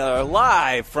Dion Miller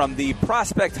live from the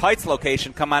Prospect Heights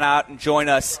location. Come on out and join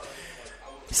us.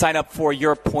 Sign up for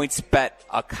your PointsBet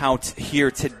account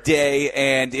here today.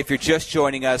 And if you're just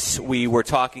joining us, we were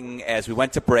talking as we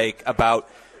went to break about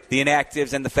the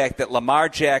inactives and the fact that Lamar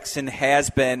Jackson has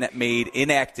been made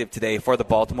inactive today for the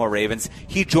Baltimore Ravens.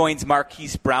 He joins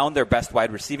Marquise Brown, their best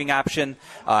wide receiving option,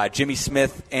 Jimmy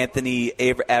Smith, Anthony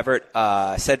Everett,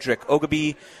 Cedric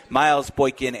Ogbuehi, Miles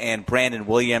Boykin, and Brandon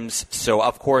Williams. So,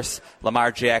 of course,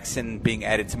 Lamar Jackson being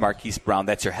added to Marquise Brown.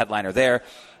 That's your headliner there.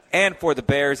 And for the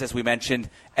Bears, as we mentioned,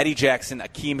 Eddie Jackson,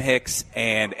 Akeem Hicks,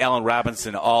 and Allen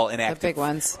Robinson all inactive. The big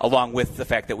ones. Along with the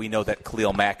fact that we know that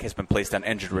Khalil Mack has been placed on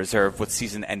injured reserve with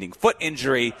season-ending foot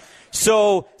injury.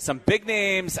 So some big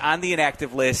names on the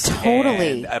inactive list.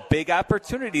 Totally. And a big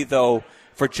opportunity, though,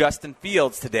 for Justin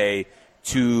Fields today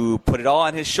to put it all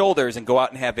on his shoulders and go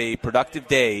out and have a productive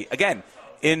day. Again,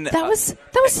 that was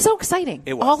so exciting.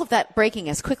 It was. All of that breaking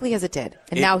as quickly as it did.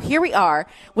 And now here we are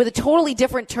with a totally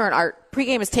different turn. Our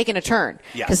pregame has taken a turn.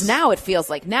 Yes. Because now it feels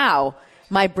like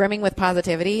my brimming with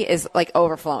positivity is like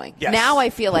overflowing. Yes. Now I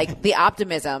feel like the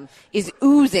optimism is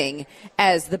oozing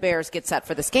as the Bears get set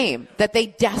for this game that they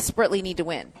desperately need to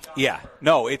win. Yeah.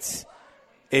 No, it's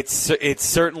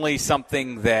certainly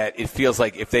something that it feels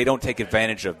like if they don't take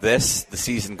advantage of this, the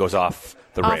season goes off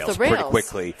the rails pretty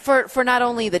quickly. For not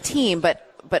only the team, but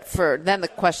for then the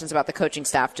questions about the coaching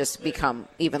staff just become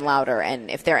even louder, and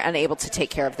if they're unable to take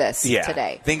care of this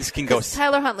today. Things can go.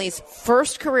 Tyler Huntley's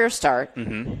first career start.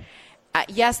 Mm-hmm.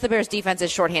 Yes, the Bears' defense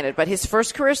is shorthanded, but his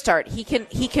first career start, he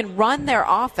can run their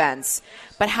offense,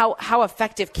 but how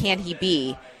effective can he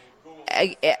be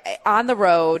on the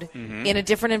road in a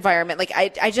different environment? Like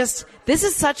this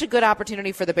is such a good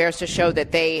opportunity for the Bears to show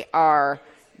that they are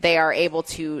able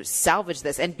to salvage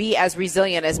this and be as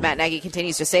resilient as Matt Nagy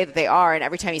continues to say that they are. And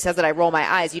every time he says that, I roll my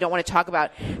eyes. You don't want to talk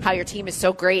about how your team is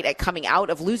so great at coming out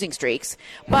of losing streaks,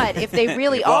 but if they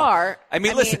really are,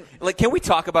 listen, like, can we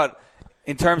talk about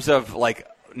in terms of like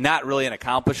not really an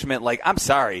accomplishment? Like, I'm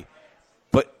sorry,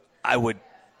 but I would.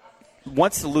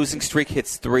 Once the losing streak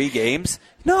hits 3 games,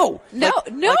 I'm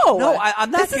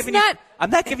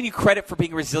not giving you credit for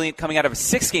being resilient coming out of a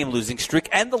 6-game losing streak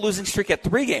and the losing streak at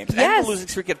 3 games and the losing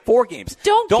streak at 4 games.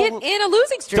 Don't get in a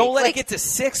losing streak. Don't let it get to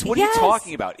 6. What are you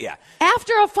talking about? Yeah.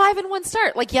 After a 5-1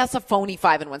 start, a phony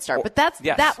 5-1 start, but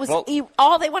that was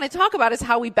all they want to talk about is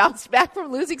how we bounced back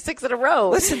from losing 6 in a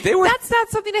row. Listen, that's not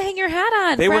something to hang your hat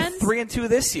on. They friends. were 3-2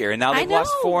 this year, and now they've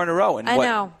lost 4 in a row. And I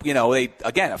know. They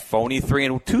again a phony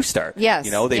 3-2 start. Yes.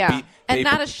 They beat. And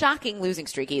not a shocking losing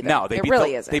streak either. No, it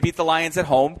really isn't. They beat the Lions at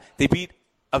home. They beat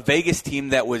a Vegas team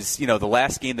that was, the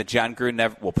last game that John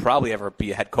Gruden will probably ever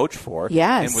be a head coach for.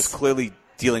 Yes. And was clearly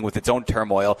dealing with its own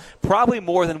turmoil, probably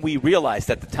more than we realized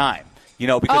at the time.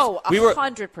 Because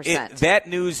 100%. That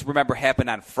news, remember, happened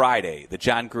on Friday, the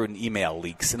John Gruden email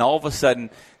leaks. And all of a sudden,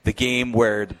 the game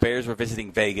where the Bears were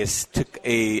visiting Vegas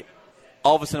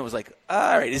all of a sudden it was like,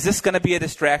 all right, is this going to be a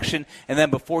distraction? And then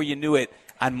before you knew it,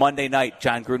 on Monday night,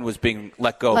 John Gruden was being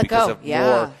let go because of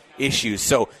more issues.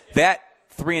 So that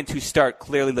 3-2 start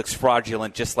clearly looks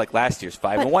fraudulent, just like last year's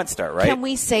 5-1 start, right? Can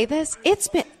we say this? It's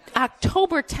been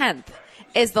October 10th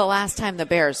is the last time the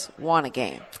Bears won a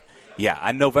game. Yeah,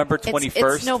 on November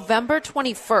 21st. It's November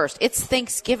 21st. It's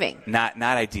Thanksgiving. Not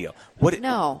ideal.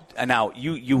 No. Now,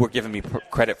 you were giving me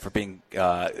credit for being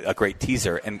a great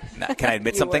teaser, and can I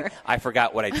admit something? I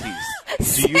forgot what I teased.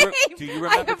 Do you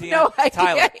remember, no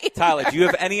idea. Tyler, do you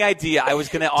have any idea? I was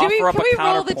going to offer up a counterpoint.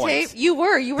 Roll the tape? You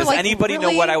were Does anybody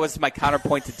know what my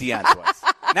counterpoint to Deion's was?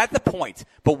 Not the point,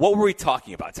 but what were we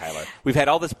talking about, Tyler? We've had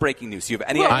all this breaking news. Do you have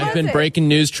any idea? I've been breaking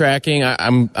news tracking.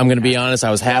 I'm going to be honest.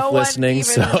 I was half listening,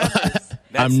 so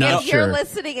I'm not if sure. If you're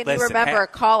listening and you remember,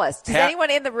 call us. Does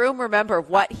anyone in the room remember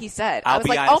what he said? I was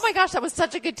like, honest, oh my gosh, that was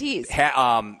such a good tease.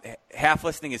 Half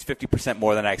listening is 50%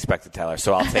 more than I expected, Tyler,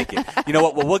 so I'll take it. You know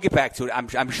what? Well, we'll get back to it.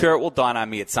 I'm sure it will dawn on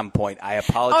me at some point. I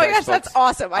apologize. Oh my gosh, that's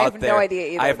awesome. I have no idea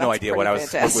either. I have no idea what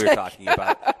we were talking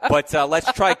about. But let's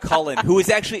try Cullen, who is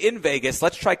actually in Vegas.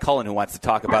 Let's try Cullen, who wants to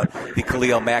talk about the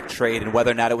Khalil Mack trade and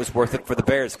whether or not it was worth it for the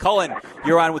Bears. Cullen,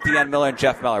 you're on with Deion Miller and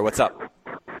Jeff Meller. What's up?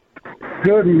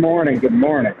 Good morning.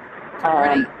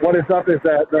 What is up is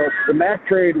that the Mack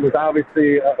trade was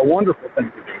obviously a wonderful thing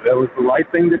to do. That was the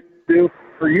right thing to do.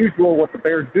 Per usual, what the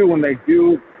Bears do when they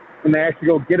actually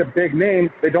go get a big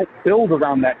name, they don't build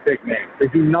around that big name. They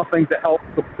do nothing to help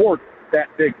support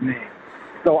that big name.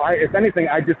 So, if anything,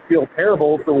 I just feel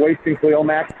terrible for wasting Khalil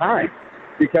Mack's time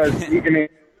because, in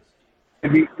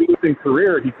his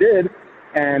career, he did,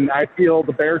 and I feel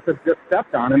the Bears have just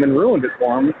stepped on him and ruined it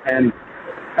for him. And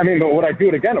but would I do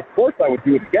it again? Of course I would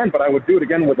do it again, but I would do it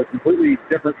again with a completely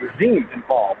different regime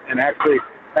involved and actually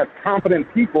have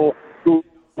competent people who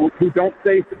don't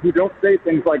say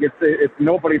things like it's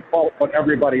nobody's fault but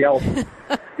everybody else,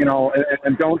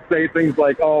 and don't say things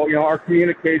like, our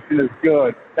communication is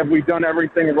good. Have we done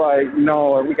everything right?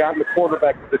 No. Have we gotten the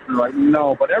quarterback position right?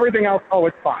 No. But everything else,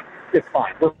 it's fine. It's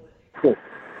fine. We're cool.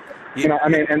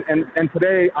 And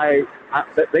today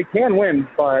they can win,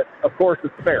 but of course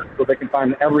it's fair, so they can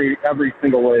find every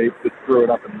single way to screw it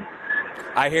up.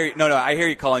 I hear you. No, I hear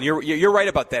you, Colin. You're right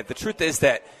about that. The truth is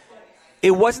that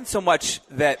It wasn't so much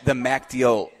that the Mack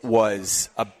deal was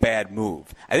a bad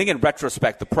move. I think in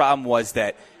retrospect, the problem was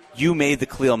that you made the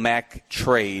Khalil Mack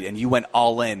trade and you went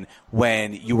all in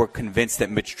when you were convinced that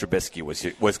Mitch Trubisky was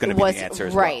going to be the answer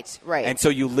as well. Right. And so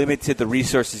you limited the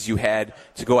resources you had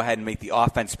to go ahead and make the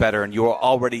offense better, and you were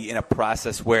already in a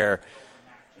process where,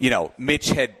 Mitch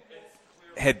had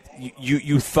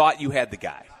you thought you had the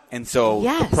guy. And so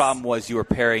the problem was you were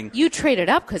pairing. You traded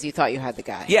up because you thought you had the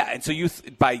guy. Yeah, and so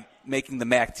by making the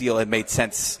Mack deal, it made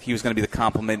sense. He was going to be the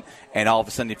complement, and all of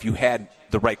a sudden, if you had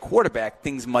the right quarterback,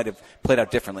 things might have played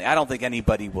out differently. I don't think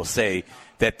anybody will say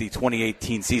that the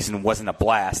 2018 season wasn't a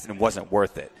blast and wasn't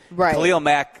worth it. Right. Khalil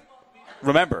Mack,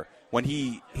 remember, when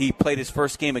he played his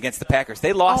first game against the Packers,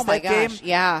 they lost that game.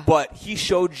 Yeah. But he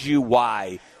showed you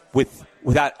why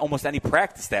without almost any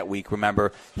practice that week,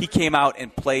 remember, he came out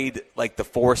and played like the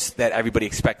force that everybody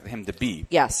expected him to be.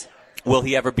 Yes. Will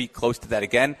he ever be close to that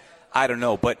again? I don't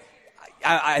know, but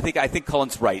I think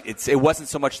Cullen's right. It wasn't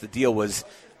so much the deal was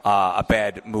a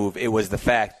bad move. It was the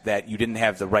fact that you didn't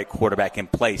have the right quarterback in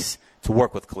place to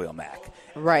work with Khalil Mack.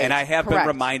 Right. And I have been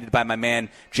reminded by my man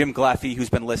Jim Gleffy, who's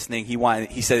been listening.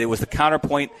 He said it was the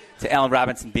counterpoint to Allen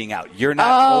Robinson being out. You're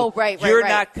not. You're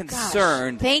not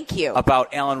concerned. Thank you.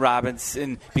 About Allen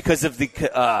Robinson because of the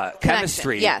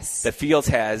chemistry that Fields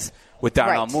has with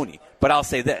Darnell Mooney. But I'll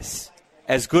say this: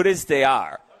 as good as they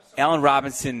are, Allen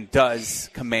Robinson does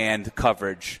command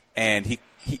coverage, and he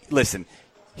listen.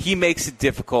 He makes it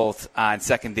difficult on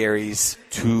secondaries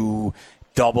to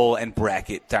double and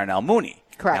bracket Darnell Mooney.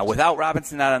 Correct. Now, without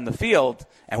Robinson out on the field,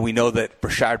 and we know that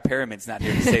Brashard Perriman's not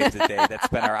here to save the day. That's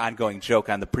been our ongoing joke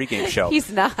on the pregame show.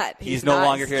 He's not. He's no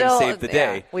longer here to save the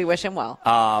day. We wish him well.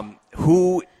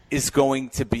 Who is going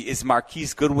to be – is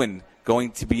Marquise Goodwin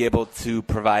going to be able to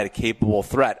provide a capable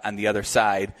threat on the other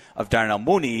side of Darnell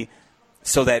Mooney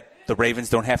so that the Ravens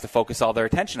don't have to focus all their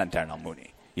attention on Darnell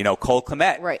Mooney? Cole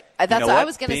Kmet. Right. That's what I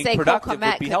was going to say. Cole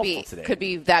Kmet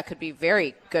could be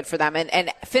very good for them.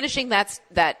 And finishing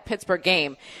that Pittsburgh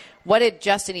game, what did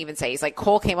Justin even say? He's like,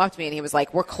 Cole came up to me and he was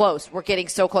like, we're close. We're getting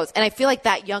so close. And I feel like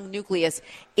that young nucleus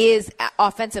is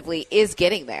offensively is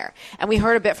getting there. And we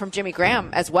heard a bit from Jimmy Graham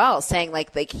as well, saying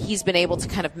like he's been able to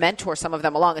kind of mentor some of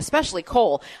them along, especially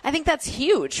Cole. I think that's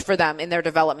huge for them in their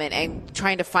development and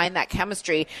trying to find that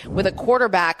chemistry with a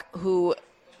quarterback who,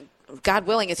 God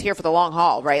willing, is here for the long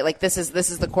haul, right? Like this is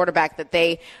the quarterback that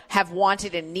they have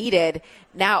wanted and needed.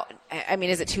 Now, I mean,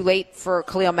 is it too late for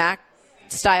Khalil Mack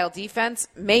style defense?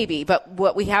 Maybe, but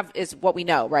what we have is what we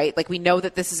know, right? Like we know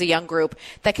that this is a young group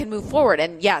that can move forward.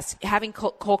 And yes, having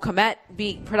Cole Kmet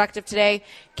be productive today,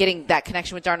 getting that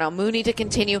connection with Darnell Mooney to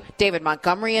continue. David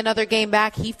Montgomery, another game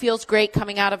back. He feels great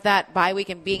coming out of that bye week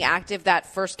and being active.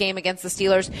 That first game against the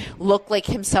Steelers looked like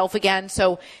himself again.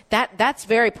 So that's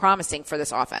very promising for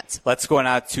this offense. Let's go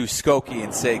out to Skokie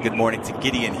and say good morning to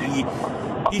Gideon.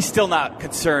 He's still not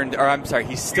concerned, or I'm sorry,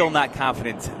 he's still not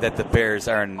confident that the Bears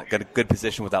are in a good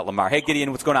position without Lamar. Hey,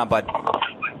 Gideon, what's going on, bud?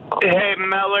 Hey,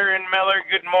 Meller and Miller,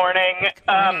 good morning.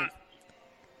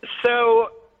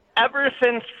 So ever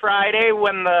since Friday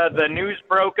when the news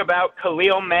broke about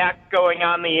Khalil Mack going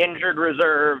on the injured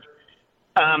reserve,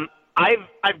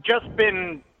 I've just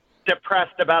been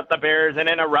depressed about the Bears and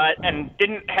in a rut and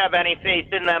didn't have any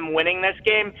faith in them winning this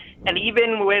game. And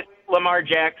even with Lamar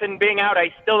Jackson being out,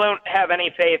 I still don't have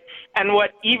any faith. And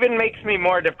what even makes me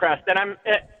more depressed, and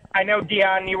I know,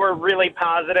 Dion, you were really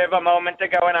positive a moment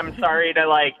ago, and I'm sorry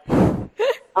to,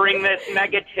 bring this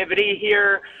negativity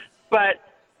here, but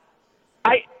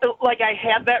I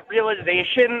had that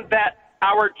realization that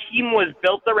our team was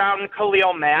built around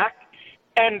Khalil Mack,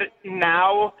 and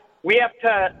now we have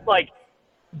to,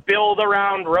 build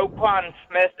around Roquan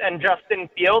Smith and Justin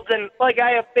Fields, and,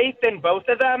 I have faith in both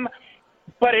of them,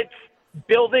 but it's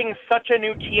building such a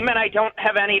new team, and I don't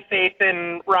have any faith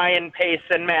in Ryan Pace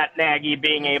and Matt Nagy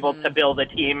being able to build a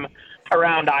team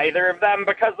around either of them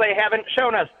because they haven't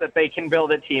shown us that they can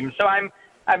build a team. So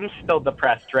I'm still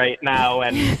depressed right now,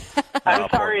 and I'm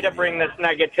sorry to bring this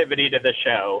negativity to the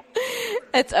show.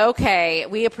 It's okay.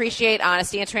 We appreciate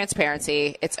honesty and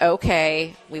transparency. It's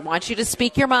okay. We want you to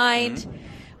speak your mind. Mm-hmm.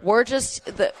 We're just,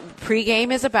 the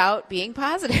pregame is about being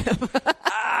positive.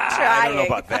 I don't know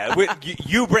about that.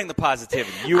 You bring the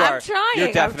positivity. I'm trying.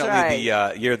 You're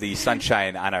definitely you're the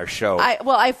sunshine on our show.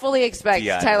 I fully expect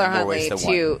Tyler Huntley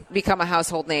to become a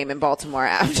household name in Baltimore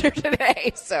after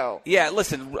today. So yeah,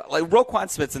 listen, Roquan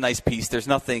Smith's a nice piece. There's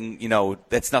nothing,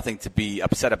 that's nothing to be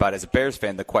upset about as a Bears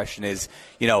fan. The question is,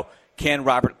 can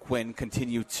Robert Quinn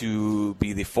continue to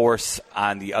be the force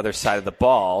on the other side of the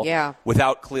ball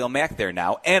without Khalil Mack there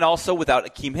now, and also without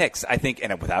Akeem Hicks, I think,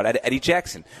 and without Eddie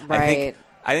Jackson? Right.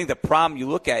 I think the problem you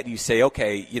look at and you say,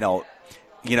 okay,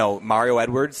 Mario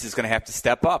Edwards is going to have to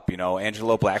step up.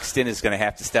 Angelo Blackston is going to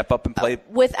have to step up and play.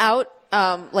 Without,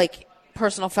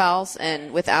 personal fouls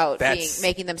and without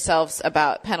making themselves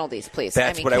about penalties, please.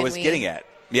 That's what I was getting at.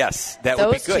 Yes, that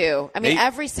would be good. Those two.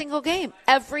 Every single game.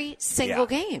 Every single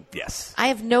game. Yes. I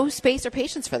have no space or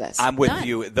patience for this. I'm with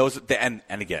you. And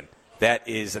again, that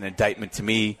is an indictment to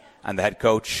me on the head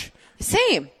coach.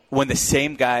 Same. When the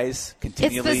same guys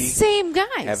continually it's the same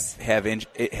guys.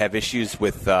 have issues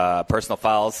with personal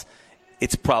fouls,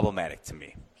 it's problematic to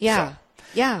me. Yeah. So.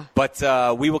 Yeah.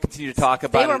 But we will continue to talk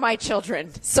about it. They were my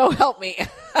children, so help me.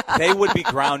 They would be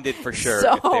grounded for sure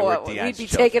so if they were Deion's we'd be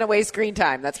children. taking away screen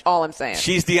time. That's all I'm saying.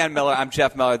 She's Deion Miller. I'm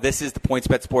Jeff Miller. This is the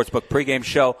PointsBet Sportsbook pregame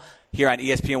show here on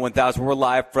ESPN 1000. We're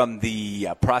live from the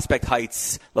Prospect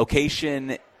Heights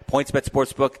location, PointsBet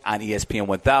Sportsbook on ESPN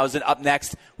 1000. Up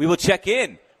next, we will check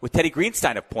in with Teddy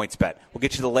Greenstein of PointsBet. We'll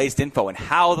get you the latest info and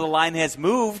how the line has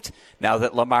moved now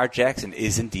that Lamar Jackson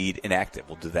is indeed inactive.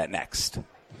 We'll do that next.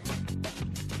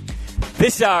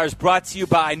 This hour is brought to you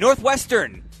by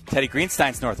Northwestern. Teddy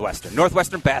Greenstein's Northwestern.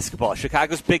 Northwestern basketball,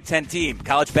 Chicago's Big Ten team.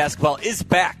 College basketball is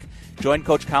back. Join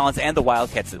Coach Collins and the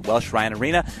Wildcats at Welsh Ryan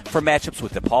Arena for matchups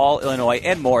with DePaul, Illinois,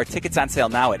 and more. Tickets on sale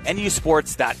now at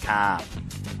nusports.com.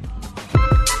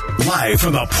 Live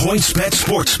from the PointsBet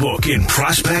Sportsbook in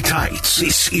Prospect Heights,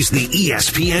 this is the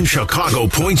ESPN Chicago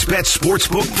PointsBet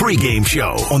Sportsbook pregame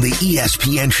show on the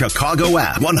ESPN Chicago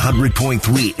app, 100.3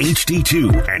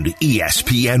 HD2 and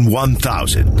ESPN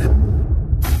 1000.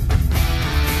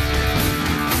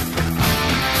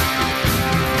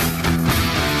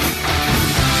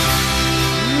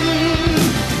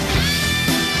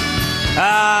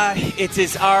 It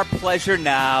is our pleasure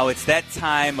now. It's that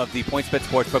time of the PointsBet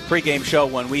Sportsbook pregame show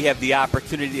when we have the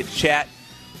opportunity to chat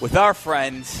with our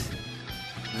friend,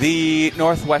 the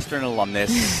Northwestern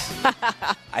alumnus.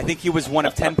 I think he was one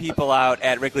of 10 people out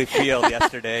at Wrigley Field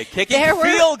yesterday kicking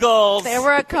field goals. There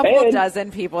were a couple dozen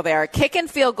people there kicking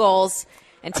field goals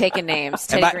and taking names.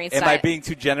 Teddy Greenstein. Am I being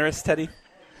too generous, Teddy?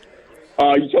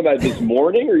 You talking about this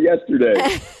morning or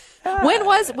yesterday?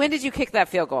 When did you kick that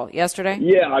field goal? Yesterday?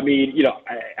 Yeah, I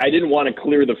didn't want to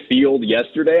clear the field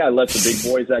yesterday. I let the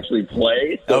big boys actually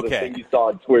play. So the thing you saw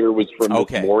on Twitter was from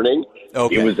this morning.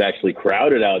 Okay. It was actually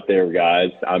crowded out there, guys.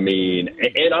 And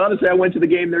honestly, I went to the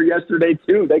game there yesterday,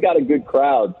 too. They got a good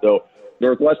crowd. So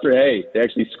Northwestern, they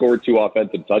actually scored 2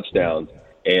 offensive touchdowns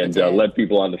and led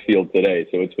people on the field today.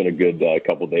 So it's been a good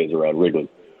couple days around Wrigley.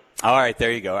 All right,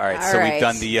 there you go. All right, we've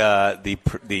done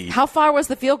the. How far was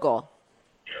the field goal?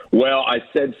 Well, I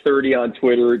said 30 on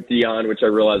Twitter, Deion, which I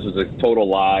realized was a total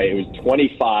lie. It was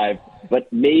 25,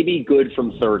 but maybe good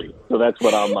from 30. So that's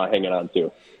what I'm hanging on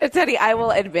to. Teddy, I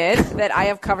will admit that I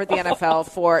have covered the NFL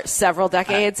for several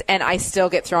decades, and I still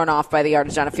get thrown off by the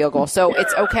yardage on a field goal. So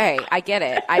it's okay. I get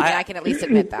it. I can at least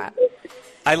admit that.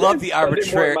 I love the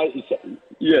arbitrary.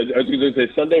 Yeah, I was going to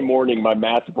say Sunday morning, my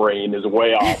math brain is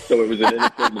way off, so it was an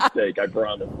innocent mistake, I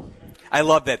promise. I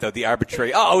love that, though, the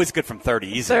arbitrary. Oh, it's good from 30.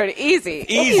 Easy. 30.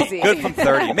 Easy. Good from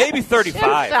 30. Maybe 35. Chip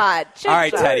all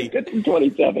right, shot. Teddy. Good from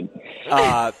 27.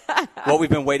 What we've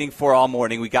been waiting for all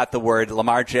morning, we got the word.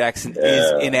 Lamar Jackson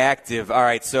is inactive. All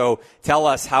right, so tell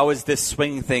us, how is this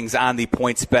swinging things on the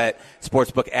PointsBet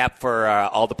Sportsbook app for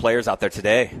all the players out there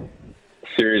today?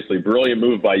 Seriously, brilliant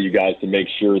move by you guys to make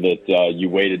sure that you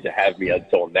waited to have me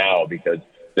until now, because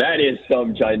that is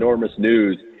some ginormous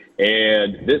news.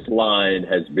 And this line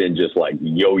has been just like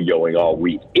yo-yoing all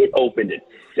week. It opened at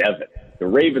 7. The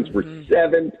Ravens were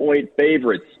 7-point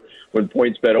favorites when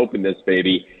PointsBet opened this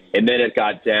baby. And then it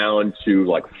got down to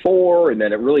like 4, and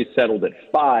then it really settled at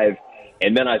 5.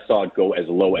 And then I saw it go as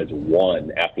low as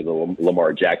 1 after the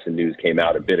Lamar Jackson news came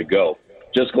out a bit ago.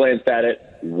 Just glanced at it,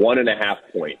 1.5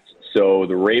 points. So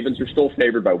the Ravens are still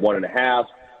favored by 1.5.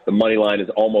 The money line is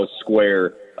almost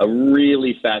square. A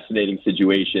really fascinating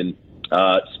situation.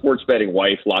 Sports betting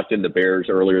wife locked in the Bears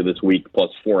earlier this week, plus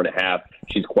 4.5.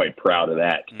 She's quite proud of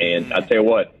that. And I'll tell you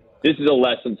what, this is a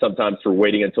lesson sometimes for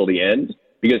waiting until the end,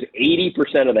 because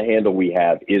 80% of the handle we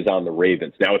have is on the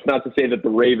Ravens. Now, it's not to say that the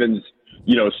Ravens,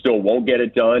 still won't get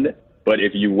it done, but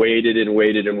if you waited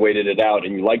it out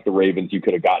and you like the Ravens, you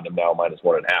could have gotten them now minus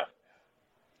 1.5.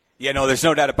 Yeah, no, there's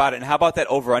no doubt about it. And how about that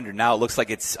over-under? Now it looks like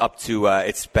it's up to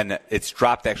it's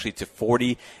dropped actually to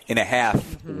 40.5.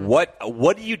 Mm-hmm.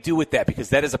 What do you do with that? Because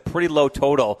that is a pretty low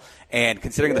total. And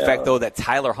considering the fact, though, that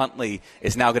Tyler Huntley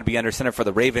is now going to be under center for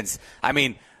the Ravens,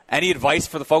 any advice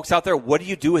for the folks out there? What do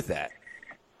you do with that?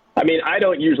 I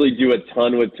don't usually do a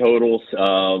ton with totals.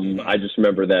 I just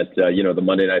remember that, the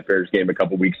Monday Night Bears game a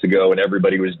couple weeks ago, and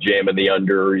everybody was jamming the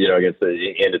under, and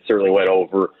it certainly went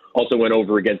over. Also went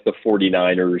over against the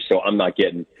 49ers, so I'm not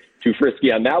getting too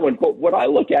frisky on that one. But what I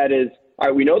look at is all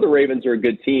right, we know the Ravens are a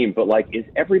good team, but, like, is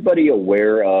everybody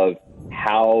aware of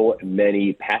how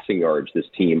many passing yards this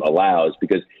team allows?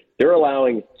 Because they're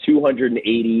allowing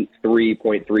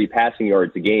 283.3 passing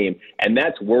yards a game, and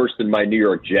that's worse than my New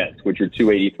York Jets, which are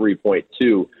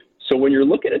 283.2. So when you're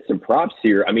looking at some props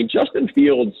here, I mean, Justin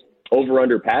Fields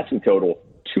over-under passing total,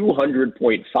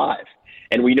 200.5.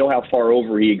 And we know how far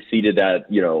over he exceeded that,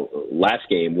 last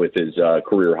game with his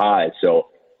career high. So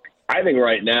I think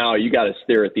right now you got to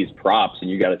stare at these props and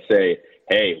you got to say,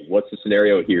 hey, what's the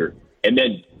scenario here? And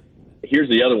then here's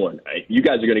the other one. You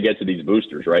guys are going to get to these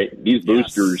boosters, right? These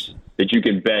boosters that you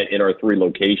can bet in our 3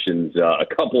 locations, a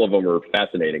couple of them are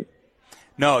fascinating.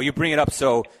 No, you bring it up.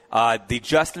 So the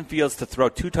Justin Fields to throw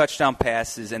 2 touchdown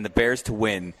passes and the Bears to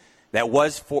win, that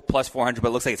was plus 400, but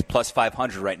it looks like it's plus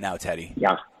 500 right now, Teddy.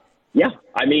 Yeah.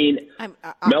 I mean,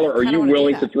 Meller, are you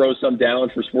willing to throw some down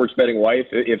for Sports Betting Wife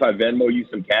if I Venmo you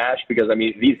some cash? Because, I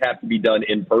mean, these have to be done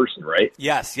in person, right?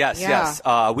 Yes.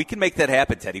 We can make that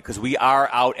happen, Teddy, because we are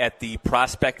out at the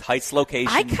Prospect Heights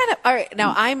location. All right,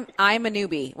 now I'm a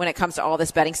newbie when it comes to all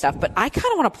this betting stuff, but I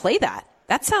kind of want to play that.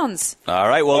 That sounds... All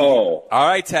right, all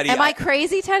right, Teddy. Am I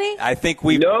crazy, Teddy? I think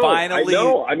we finally...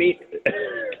 No, I mean...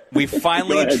 we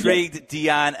finally intrigued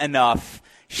Dion enough.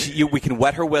 We can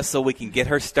wet her whistle. We can get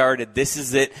her started. This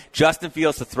is it. Justin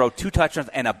Fields to throw 2 touchdowns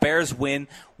and a Bears win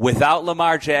without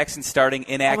Lamar Jackson starting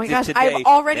inactive today.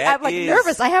 I'm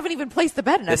nervous. I haven't even placed the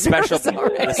bet, and the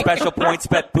special points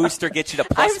bet booster gets you to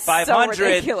plus 500. So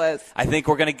ridiculous. I think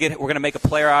we're gonna make a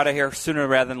player out of here sooner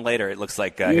rather than later. It looks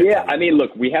like. I mean,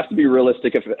 look, we have to be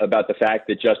realistic about the fact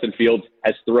that Justin Fields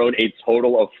has thrown a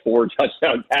total of 4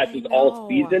 touchdown passes all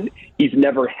season. He's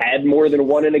never had more than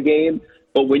 1 in a game.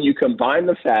 But when you combine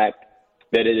the fact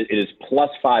that it is plus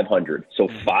 500, so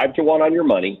 5 to 1 on your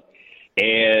money,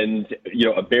 and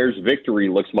a Bears victory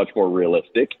looks much more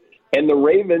realistic, and the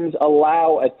Ravens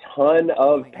allow a ton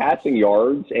of passing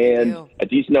yards and a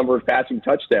decent number of passing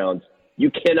touchdowns,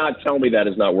 you cannot tell me that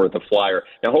is not worth a flyer.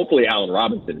 Now, hopefully Allen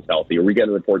Robinson is healthy. Are we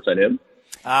getting reports on him?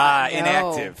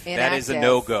 Inactive. That is a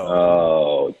no-go.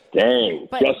 Oh, dang.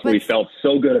 We felt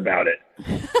so good about it.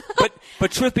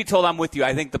 But truth be told, I'm with you.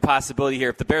 I think the possibility here,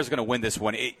 if the Bears are going to win this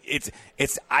one,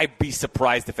 I'd be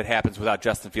surprised if it happens without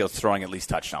Justin Fields throwing at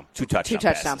least two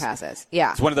touchdown passes.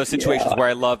 Yeah. It's one of those situations where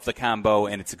I love the combo,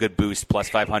 and it's a good boost, plus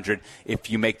 500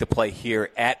 if you make the play here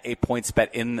at a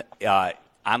PointsBet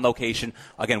on location.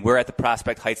 Again, we're at the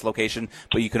Prospect Heights location,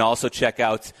 but you can also check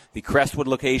out the Crestwood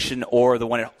location or the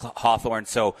one at Hawthorne.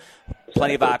 So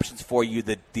plenty of options for you.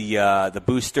 The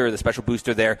booster, the special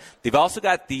booster there. They've also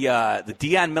got the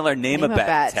Dion Miller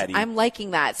name-a-bet, Teddy. I'm liking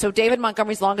that. So David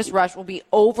Montgomery's longest rush will be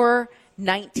over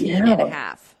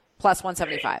 19.5, plus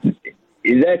 175.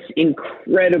 That's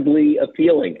incredibly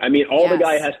appealing. I mean, all the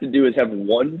guy has to do is have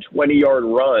 1 20-yard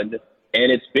run, and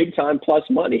it's big-time plus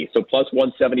money. So plus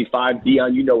 175.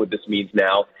 Dion, you know what this means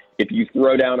now. If you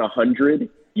throw down 100,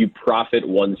 you profit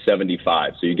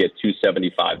 175. So you get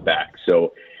 275 back.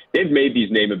 So they've made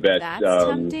these name-a-bets,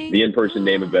 the in-person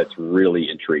name-a-bets, really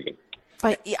intriguing.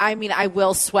 But, I mean, I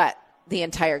will sweat the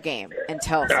entire game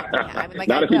until something. I mean,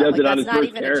 not if he does it on his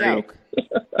first carry. That's not even a joke.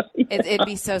 It'd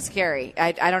be so scary.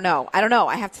 I don't know.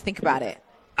 I have to think about it.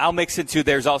 I'll mix in, too.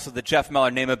 There's also the Jeff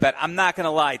Miller name-a-bet. I'm not going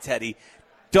to lie, Teddy.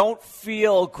 Don't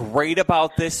feel great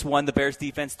about this one, the Bears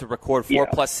defense to record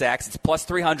 4+ sacks. It's plus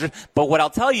 300. But what I'll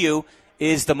tell you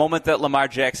is the moment that Lamar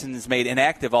Jackson is made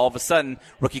inactive, all of a sudden,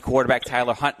 rookie quarterback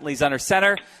Tyler Huntley's under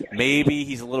center. Maybe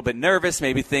he's a little bit nervous.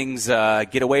 Maybe things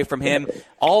get away from him.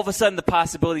 All of a sudden, the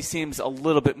possibility seems a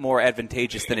little bit more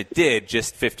advantageous than it did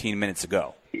just 15 minutes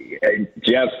ago.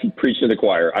 Jeff, preach to the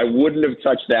choir. I wouldn't have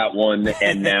touched that one,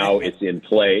 and now it's in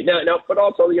play. No, but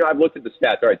also, I've looked at the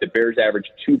stats. All right, the Bears average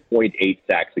 2.8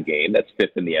 sacks a game. That's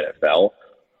 5th in the NFL.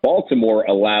 Baltimore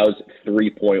allows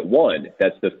 3.1.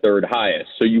 That's the 3rd highest.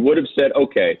 So you would have said,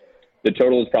 okay, the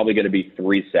total is probably going to be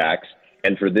 3 sacks,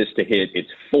 and for this to hit,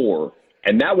 it's 4.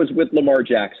 And that was with Lamar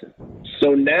Jackson.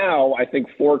 So now I think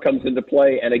 4 comes into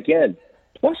play, and again,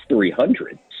 plus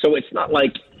 300. So it's not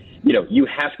like, you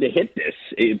have to hit this.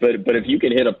 But if you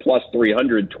can hit a plus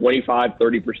 300 25,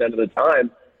 30% of the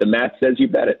time, the math says you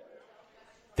bet it.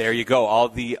 There you go.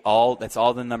 That's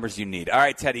all the numbers you need. All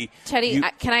right, Teddy. Teddy,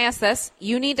 can I ask this?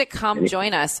 You need to come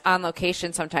join us on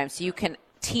location sometime so you can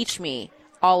teach me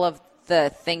all of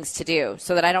the things to do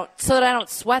so that I don't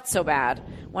sweat so bad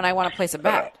when I want to place a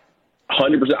bet.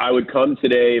 100%. I would come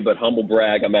today, but humble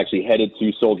brag, I'm actually headed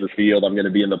to Soldier Field. I'm going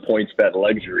to be in the PointsBet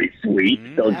luxury suite.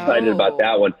 So excited about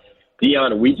that one.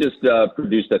 Dion, we just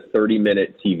produced a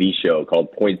 30-minute TV show called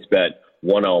PointsBet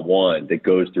one-on-one that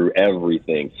goes through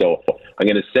everything. So I'm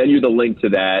going to send you the link to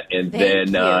that. And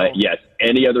Thank then, you. yes,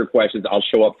 any other questions, I'll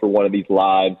show up for one of these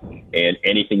lives, and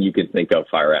anything you can think of,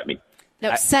 fire at me.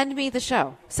 No, send me the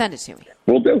show. Send it to me.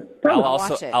 We'll do. I'll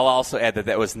Watch it. also add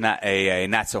that was not a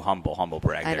not so humble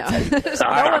brag. I there, know. Teddy.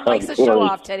 No one likes to show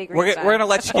off, Teddy We're Greenstein. going to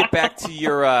let you get back to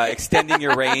your extending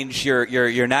your range.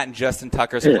 You're not in Justin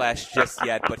Tucker's class just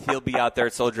yet, but he'll be out there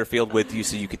at Soldier Field with you,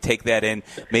 so you could take that in.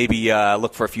 Maybe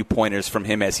look for a few pointers from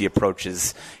him as he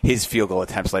approaches his field goal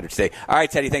attempts later today. All right,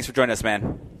 Teddy, thanks for joining us,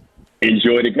 man.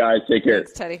 Enjoyed it, guys. Take care.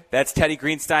 Thanks, Teddy. That's Teddy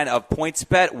Greenstein of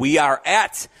PointsBet. We are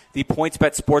at the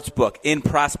PointsBet Sportsbook in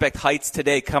Prospect Heights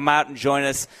today. Come out and join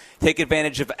us. Take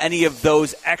advantage of any of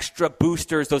those extra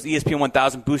boosters, those ESPN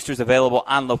 1000 boosters available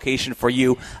on location for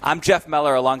you. I'm Jeff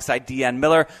Meller alongside Deanne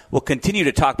Miller. We'll continue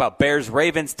to talk about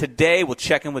Bears-Ravens today. We'll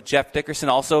check in with Jeff Dickerson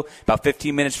also about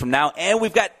 15 minutes from now. And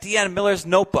we've got Deanne Miller's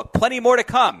notebook. Plenty more to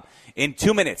come in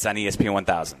 2 minutes on ESPN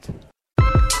 1000.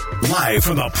 Live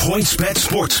from the PointsBet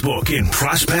Sportsbook in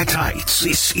Prospect Heights,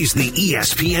 this is the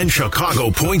ESPN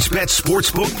Chicago PointsBet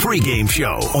Sportsbook pregame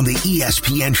show on the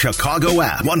ESPN Chicago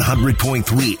app, 100.3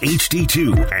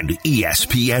 HD2 and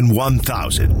ESPN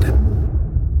 1000.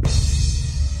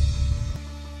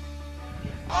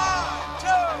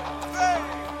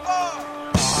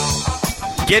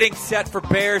 Getting set for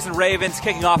Bears and Ravens,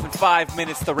 kicking off in 5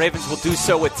 minutes. The Ravens will do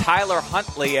so with Tyler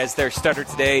Huntley as their starter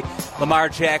today. Lamar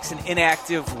Jackson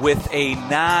inactive with a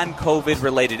non-COVID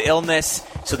related illness.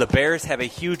 So the Bears have a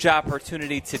huge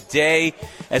opportunity today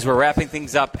as we're wrapping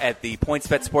things up at the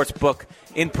PointsBet Sportsbook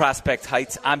in Prospect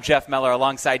Heights. I'm Jeff Meller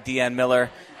alongside Deanne Miller.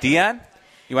 Deanne,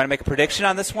 you want to make a prediction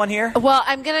on this one here? Well,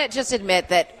 I'm going to just admit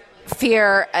that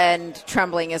fear and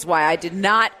trembling is why I did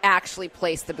not actually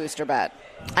place the booster bet.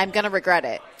 I'm going to regret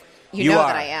it. You know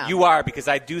that I am. You are, because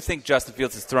I do think Justin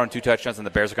Fields has thrown 2 touchdowns and the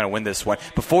Bears are going to win this one.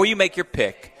 Before you make your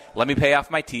pick, let me pay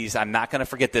off my tees. I'm not going to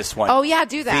forget this one. Oh, yeah,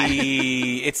 do that.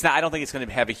 I don't think it's going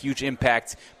to have a huge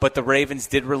impact, but the Ravens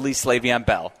did release Le'Veon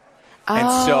Bell. And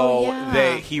Oh, so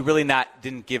yeah. he really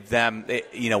didn't give them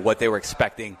what they were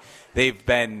expecting. They've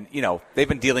been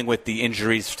dealing with the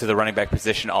injuries to the running back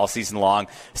position all season long,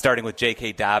 starting with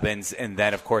J.K. Dobbins and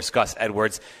then, of course, Gus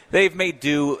Edwards. They've made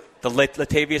do. The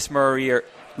Latavius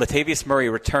Murray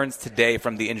returns today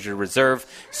from the injured reserve,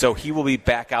 so he will be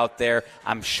back out there.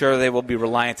 I'm sure they will be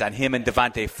reliant on him and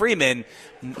Devontae Freeman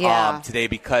today,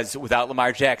 because without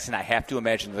Lamar Jackson, I have to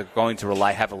imagine they're going to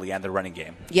rely heavily on the running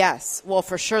game. Yes, well,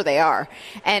 for sure they are.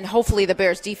 And hopefully the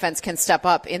Bears defense can step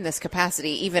up in this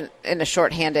capacity, even in a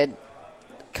shorthanded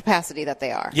capacity that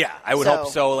they are. Yeah, I would hope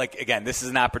so. Again, this is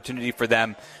an opportunity for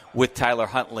them with Tyler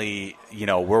Huntley.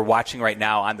 We're watching right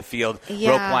now on the field.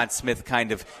 Yeah. Roquan Smith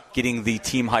kind of getting the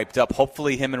team hyped up.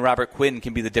 Hopefully him and Robert Quinn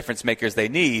can be the difference makers they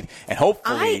need. And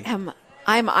hopefully...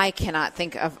 I cannot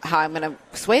think of how I'm going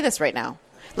to sway this right now.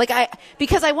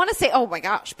 Because I want to say, oh my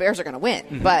gosh, Bears are going to win.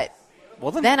 Mm-hmm. But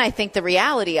then I think the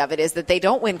reality of it is that they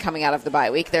don't win coming out of the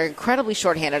bye week. They're incredibly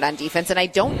shorthanded on defense, and I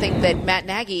don't think that Matt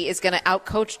Nagy is going to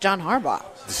outcoach John Harbaugh.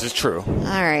 This is true. All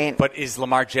right. But is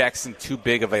Lamar Jackson too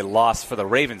big of a loss for the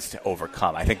Ravens to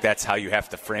overcome? I think that's how you have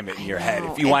to frame it in your head.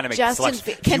 If you want to make the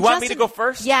selection. Do you want me to go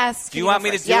first? Yes. Do you want me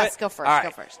to do it? Yes, go first. All right.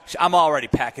 Go first. I'm already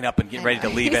packing up and getting ready to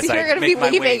leave as You're I gonna make be my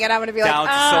leaving, way and I'm going to be down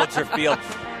like, to Soldier Field.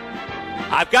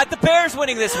 I've got the Bears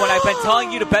winning this one. I've been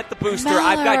telling you to bet the booster.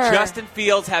 I've got Justin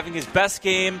Fields having his best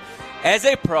game as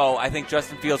a pro. I think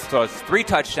Justin Fields throws 3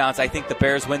 touchdowns. I think the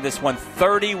Bears win this one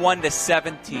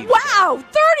 31-17. Wow,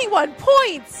 31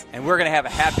 points. And we're going to have a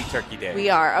happy turkey day. We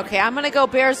are. Okay, I'm going to go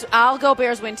Bears. I'll go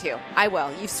Bears win too. I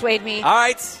will. You've swayed me. All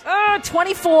right.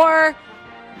 24-17.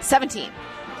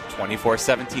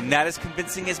 24-17. Not as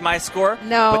convincing as my score.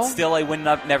 No. But still a win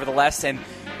nevertheless. And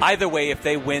either way, if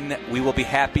they win, we will be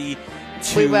happy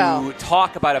We will. to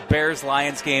talk about a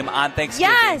Bears-Lions game on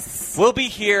Thanksgiving. Yes. We'll be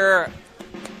here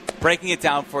breaking it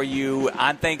down for you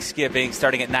on Thanksgiving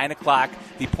starting at 9 o'clock,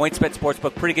 the PointsBet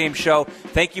Sportsbook pregame show.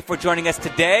 Thank you for joining us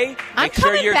today. Make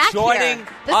sure you're joining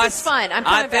us is fun. I'm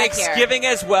on coming back Thanksgiving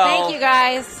here. as well. Thank you,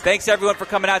 guys. Thanks, everyone, for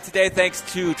coming out today. Thanks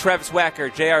to Travis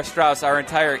Wacker, J.R. Strauss, our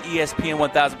entire ESPN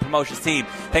 1000 promotions team.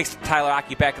 Thanks to Tyler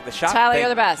Aki back at the shop. Tyler, you're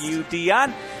the best. Thank you,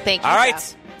 Dion. Thank you, All right.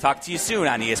 Jeff. Talk to you soon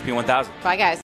on ESPN 1000. Bye, guys.